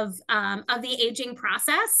of the aging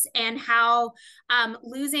process, and how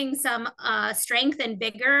losing some strength and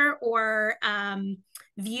vigor or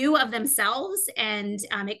view of themselves. And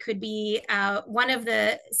it could be one of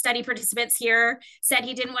the study participants here said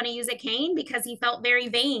he didn't want to use a cane because he felt very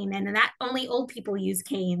vain, and that only old people use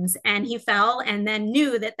canes, and he fell and then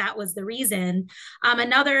knew that that was the reason.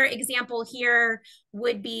 Another example here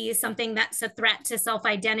would be something that's a threat to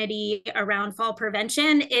self-identity around fall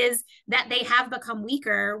prevention, is that they have become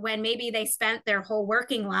weaker when maybe they spent their whole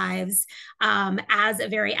working lives as a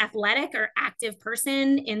very athletic or active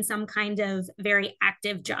person in some kind of very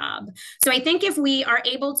active job. So I think if we are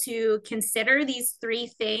able to consider these three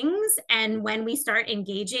things, and when we start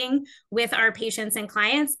engaging with our patients and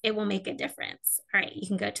clients, it will make a difference. All right, you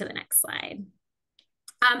can go to the next slide.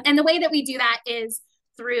 And the way that we do that is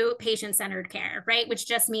through patient-centered care, right? Which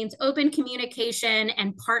just means open communication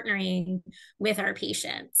and partnering with our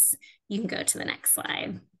patients. You can go to the next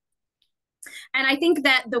slide. And I think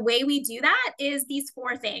that the way we do that is these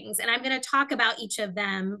four things. And I'm going to talk about each of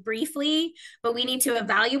them briefly, but we need to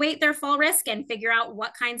evaluate their fall risk and figure out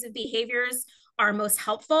what kinds of behaviors are most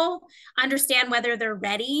helpful, understand whether they're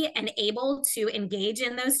ready and able to engage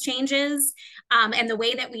in those changes. And the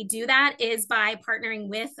way that we do that is by partnering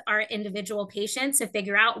with our individual patients to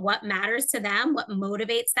figure out what matters to them, what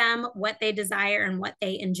motivates them, what they desire, and what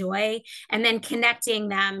they enjoy, and then connecting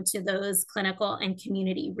them to those clinical and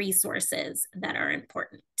community resources that are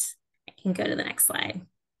important. You can go to the next slide.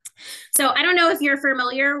 So I don't know if you're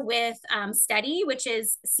familiar with STEADY, which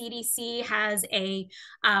is CDC has a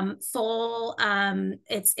full,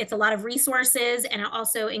 it's a lot of resources, and it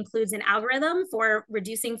also includes an algorithm for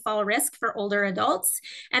reducing fall risk for older adults.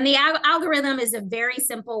 And the algorithm is a very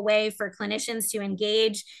simple way for clinicians to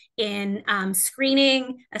engage in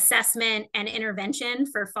screening, assessment, and intervention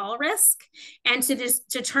for fall risk, and to just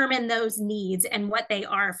determine those needs and what they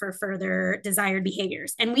are for further desired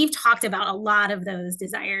behaviors. And we've talked about a lot of those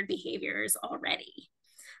desired behaviors already,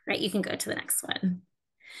 right? You can go to the next one.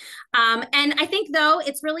 And I think, though,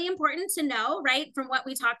 it's really important to know, right, from what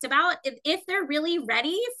we talked about, if they're really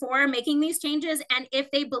ready for making these changes and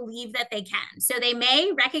if they believe that they can. So they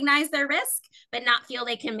may recognize their risk, but not feel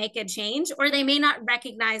they can make a change, or they may not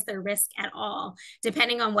recognize their risk at all,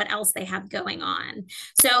 depending on what else they have going on.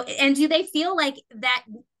 So, and do they feel like that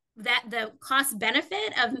the cost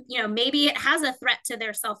benefit of, maybe it has a threat to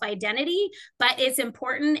their self-identity, but it's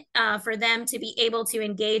important for them to be able to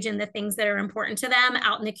engage in the things that are important to them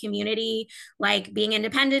out in the community, like being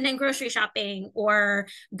independent and grocery shopping, or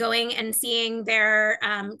going and seeing their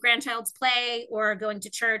grandchild's play, or going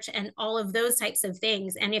to church, and all of those types of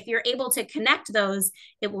things. And if you're able to connect those,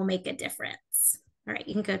 it will make a difference. All right,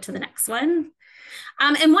 you can go to the next one.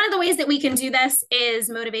 And one of the ways that we can do this is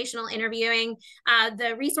motivational interviewing.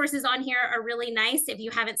 The resources on here are really nice. If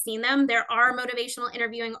you haven't seen them, there are motivational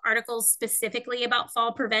interviewing articles specifically about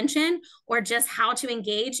fall prevention, or just how to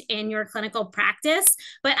engage in your clinical practice.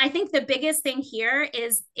 But I think the biggest thing here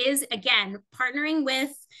is again, partnering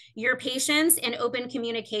with your patients in open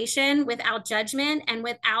communication, without judgment and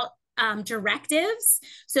without directives,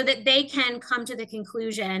 so that they can come to the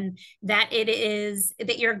conclusion that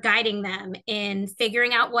that you're guiding them in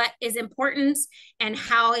figuring out what is important and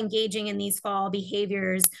how engaging in these fall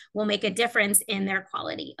behaviors will make a difference in their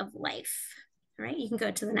quality of life. All right, you can go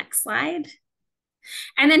to the next slide.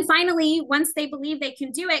 And then finally, once they believe they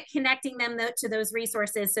can do it, connecting them to those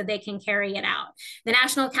resources so they can carry it out. The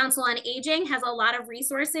National Council on Aging has a lot of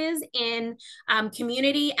resources in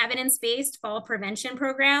community evidence-based fall prevention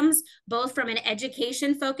programs, both from an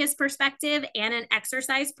education focused perspective and an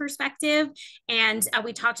exercise perspective. And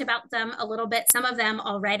we talked about them a little bit, some of them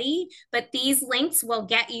already, but these links will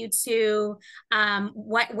get you to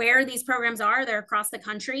where these programs are. They're across the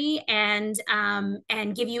country, and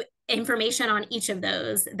give you information on each of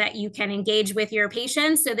those that you can engage with your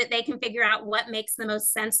patients so that they can figure out what makes the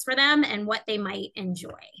most sense for them and what they might enjoy.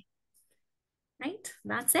 Right,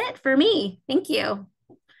 that's it for me. Thank you.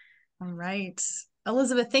 All right.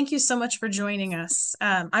 Elizabeth, thank you so much for joining us.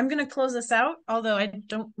 I'm going to close this out, although I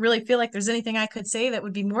don't really feel like there's anything I could say that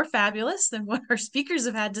would be more fabulous than what our speakers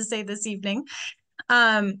have had to say this evening.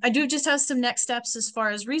 I do just have some next steps as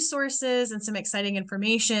far as resources and some exciting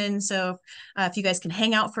information. So if you guys can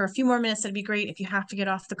hang out for a few more minutes, that'd be great. If you have to get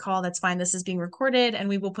off the call, that's fine. This is being recorded, and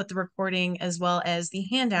we will put the recording as well as the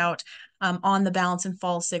handout on the Balance and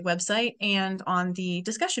Fall SIG website and on the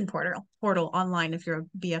discussion portal online if you're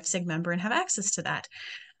a BF SIG member and have access to that.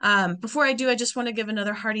 Before I do, I just want to give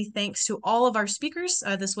another hearty thanks to all of our speakers.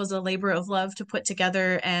 This was a labor of love to put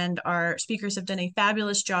together, and our speakers have done a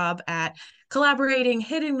fabulous job at collaborating,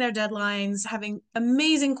 hitting their deadlines, having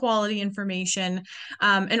amazing quality information,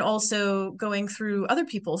 and also going through other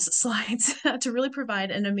people's slides to really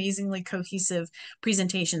provide an amazingly cohesive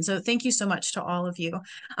presentation. So thank you so much to all of you.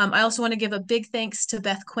 I also want to give a big thanks to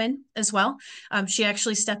Beth Quinn as well. She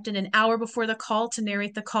actually stepped in an hour before the call to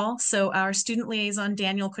narrate the call. So our student liaison,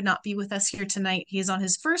 Daniel, could not be with us here tonight. He is on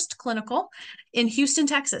his first clinical in Houston,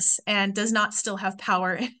 Texas, and does not still have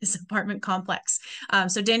power in his apartment complex.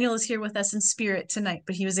 So Daniel is here with us in spirit tonight,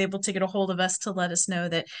 but he was able to get a hold of us to let us know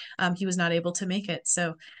that he was not able to make it.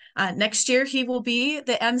 So next year he will be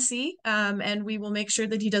the MC, and we will make sure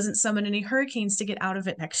that he doesn't summon any hurricanes to get out of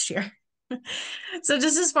it next year. So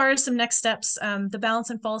just as far as some next steps, the Balance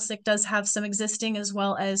and Fall SIG does have some existing as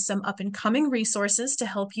well as some up and coming resources to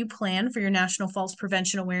help you plan for your National Falls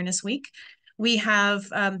Prevention Awareness Week. We have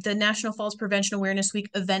the National Falls Prevention Awareness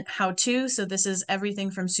Week event how-to. So this is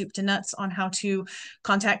everything from soup to nuts on how to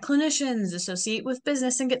contact clinicians, associate with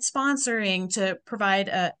business and get sponsoring to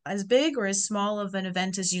provide as big or as small of an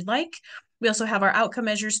event as you'd like. We also have our outcome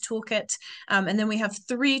measures toolkit. And then we have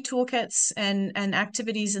 3 toolkits and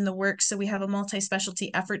activities in the works. So we have a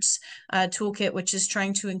multi-specialty efforts toolkit, which is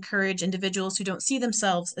trying to encourage individuals who don't see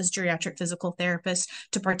themselves as geriatric physical therapists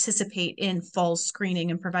to participate in falls screening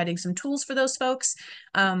and providing some tools for those folks.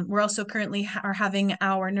 We're also currently are having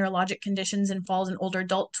our neurologic conditions in falls and older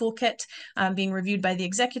adult toolkit being reviewed by the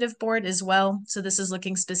executive board as well. So this is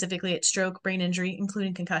looking specifically at stroke, brain injury,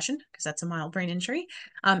 including concussion, because that's a mild brain injury,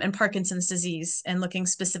 and Parkinson's disease, and looking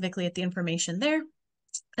specifically at the information there.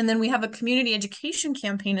 And then we have a community education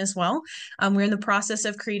campaign as well. We're in the process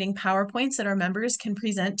of creating PowerPoints that our members can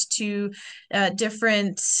present to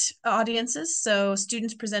different audiences. So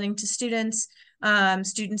students presenting to students,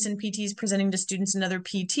 students and PTs presenting to students and other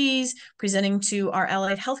PTs, presenting to our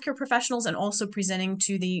allied healthcare professionals, and also presenting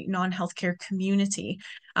to the non-healthcare community.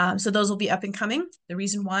 So those will be up and coming. The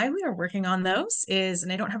reason why we are working on those is,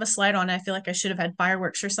 and I don't have a slide on it, I feel like I should have had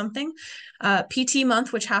fireworks or something. PT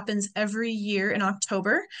month, which happens every year in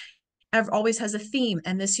October, always has a theme,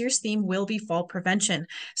 and this year's theme will be fall prevention.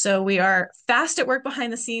 So we are fast at work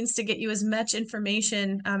behind the scenes to get you as much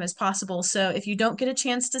information as possible. So if you don't get a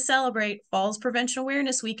chance to celebrate Falls Prevention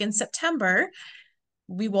Awareness Week in September,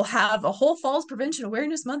 we will have a whole Falls Prevention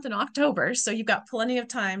Awareness Month in October. So you've got plenty of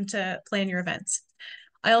time to plan your events.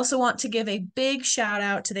 I also want to give a big shout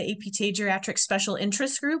out to the APTA Geriatrics Special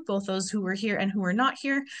Interest Group, both those who were here and who were not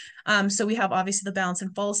here. So we have obviously the Balance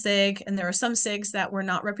and Fall SIG, and there are some SIGs that were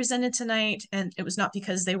not represented tonight, and it was not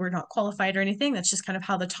because they were not qualified or anything. That's just kind of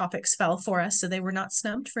how the topics fell for us. So they were not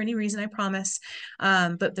snubbed for any reason, I promise.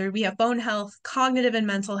 But there we have bone health, cognitive and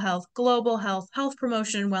mental health, global health, health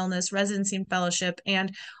promotion and wellness, residency and fellowship,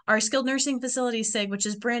 and our skilled nursing facility SIG, which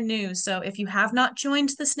is brand new. So if you have not joined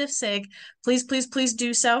the SNF SIG, please, please, please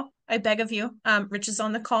do so. I beg of you. Rich is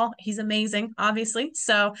on the call. He's amazing, obviously.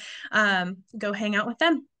 So go hang out with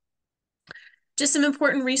them. Just some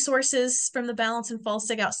important resources from the Balance and Fall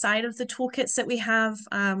SIG outside of the toolkits that we have.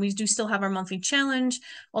 We do still have our monthly challenge.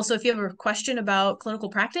 Also, if you have a question about clinical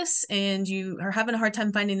practice and you are having a hard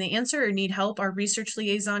time finding the answer or need help, our research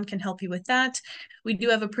liaison can help you with that. We do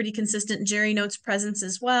have a pretty consistent Geri Notes presence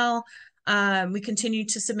as well. We continue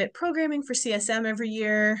to submit programming for CSM every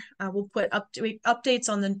year. We'll put updates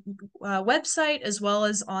on the website as well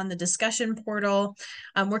as on the discussion portal.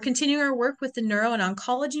 We're continuing our work with the neuro and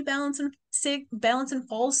oncology Balance and SIG, Balance and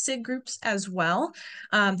Falls SIG groups as well.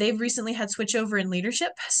 They've recently had switchover in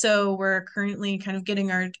leadership, so we're currently kind of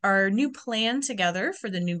getting our new plan together for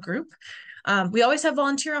the new group. We always have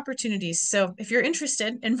volunteer opportunities. So if you're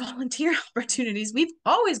interested in volunteer opportunities, we've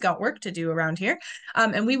always got work to do around here.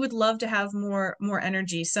 And we would love to have more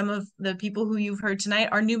energy. Some of the people who you've heard tonight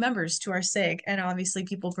are new members to our SIG, and obviously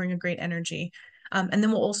people bring a great energy. And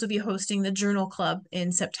then we'll also be hosting the Journal Club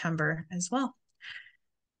in September as well.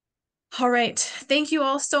 All right. Thank you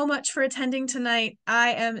all so much for attending tonight.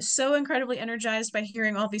 I am so incredibly energized by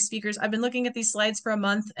hearing all these speakers. I've been looking at these slides for a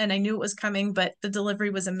month and I knew it was coming, but the delivery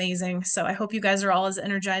was amazing. So I hope you guys are all as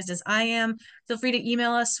energized as I am. Feel free to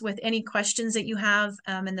email us with any questions that you have,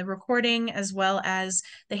 and the recording as well as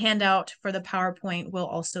the handout for the PowerPoint will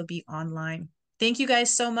also be online. Thank you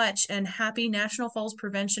guys so much, and happy National Falls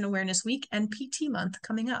Prevention Awareness Week and PT Month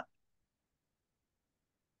coming up.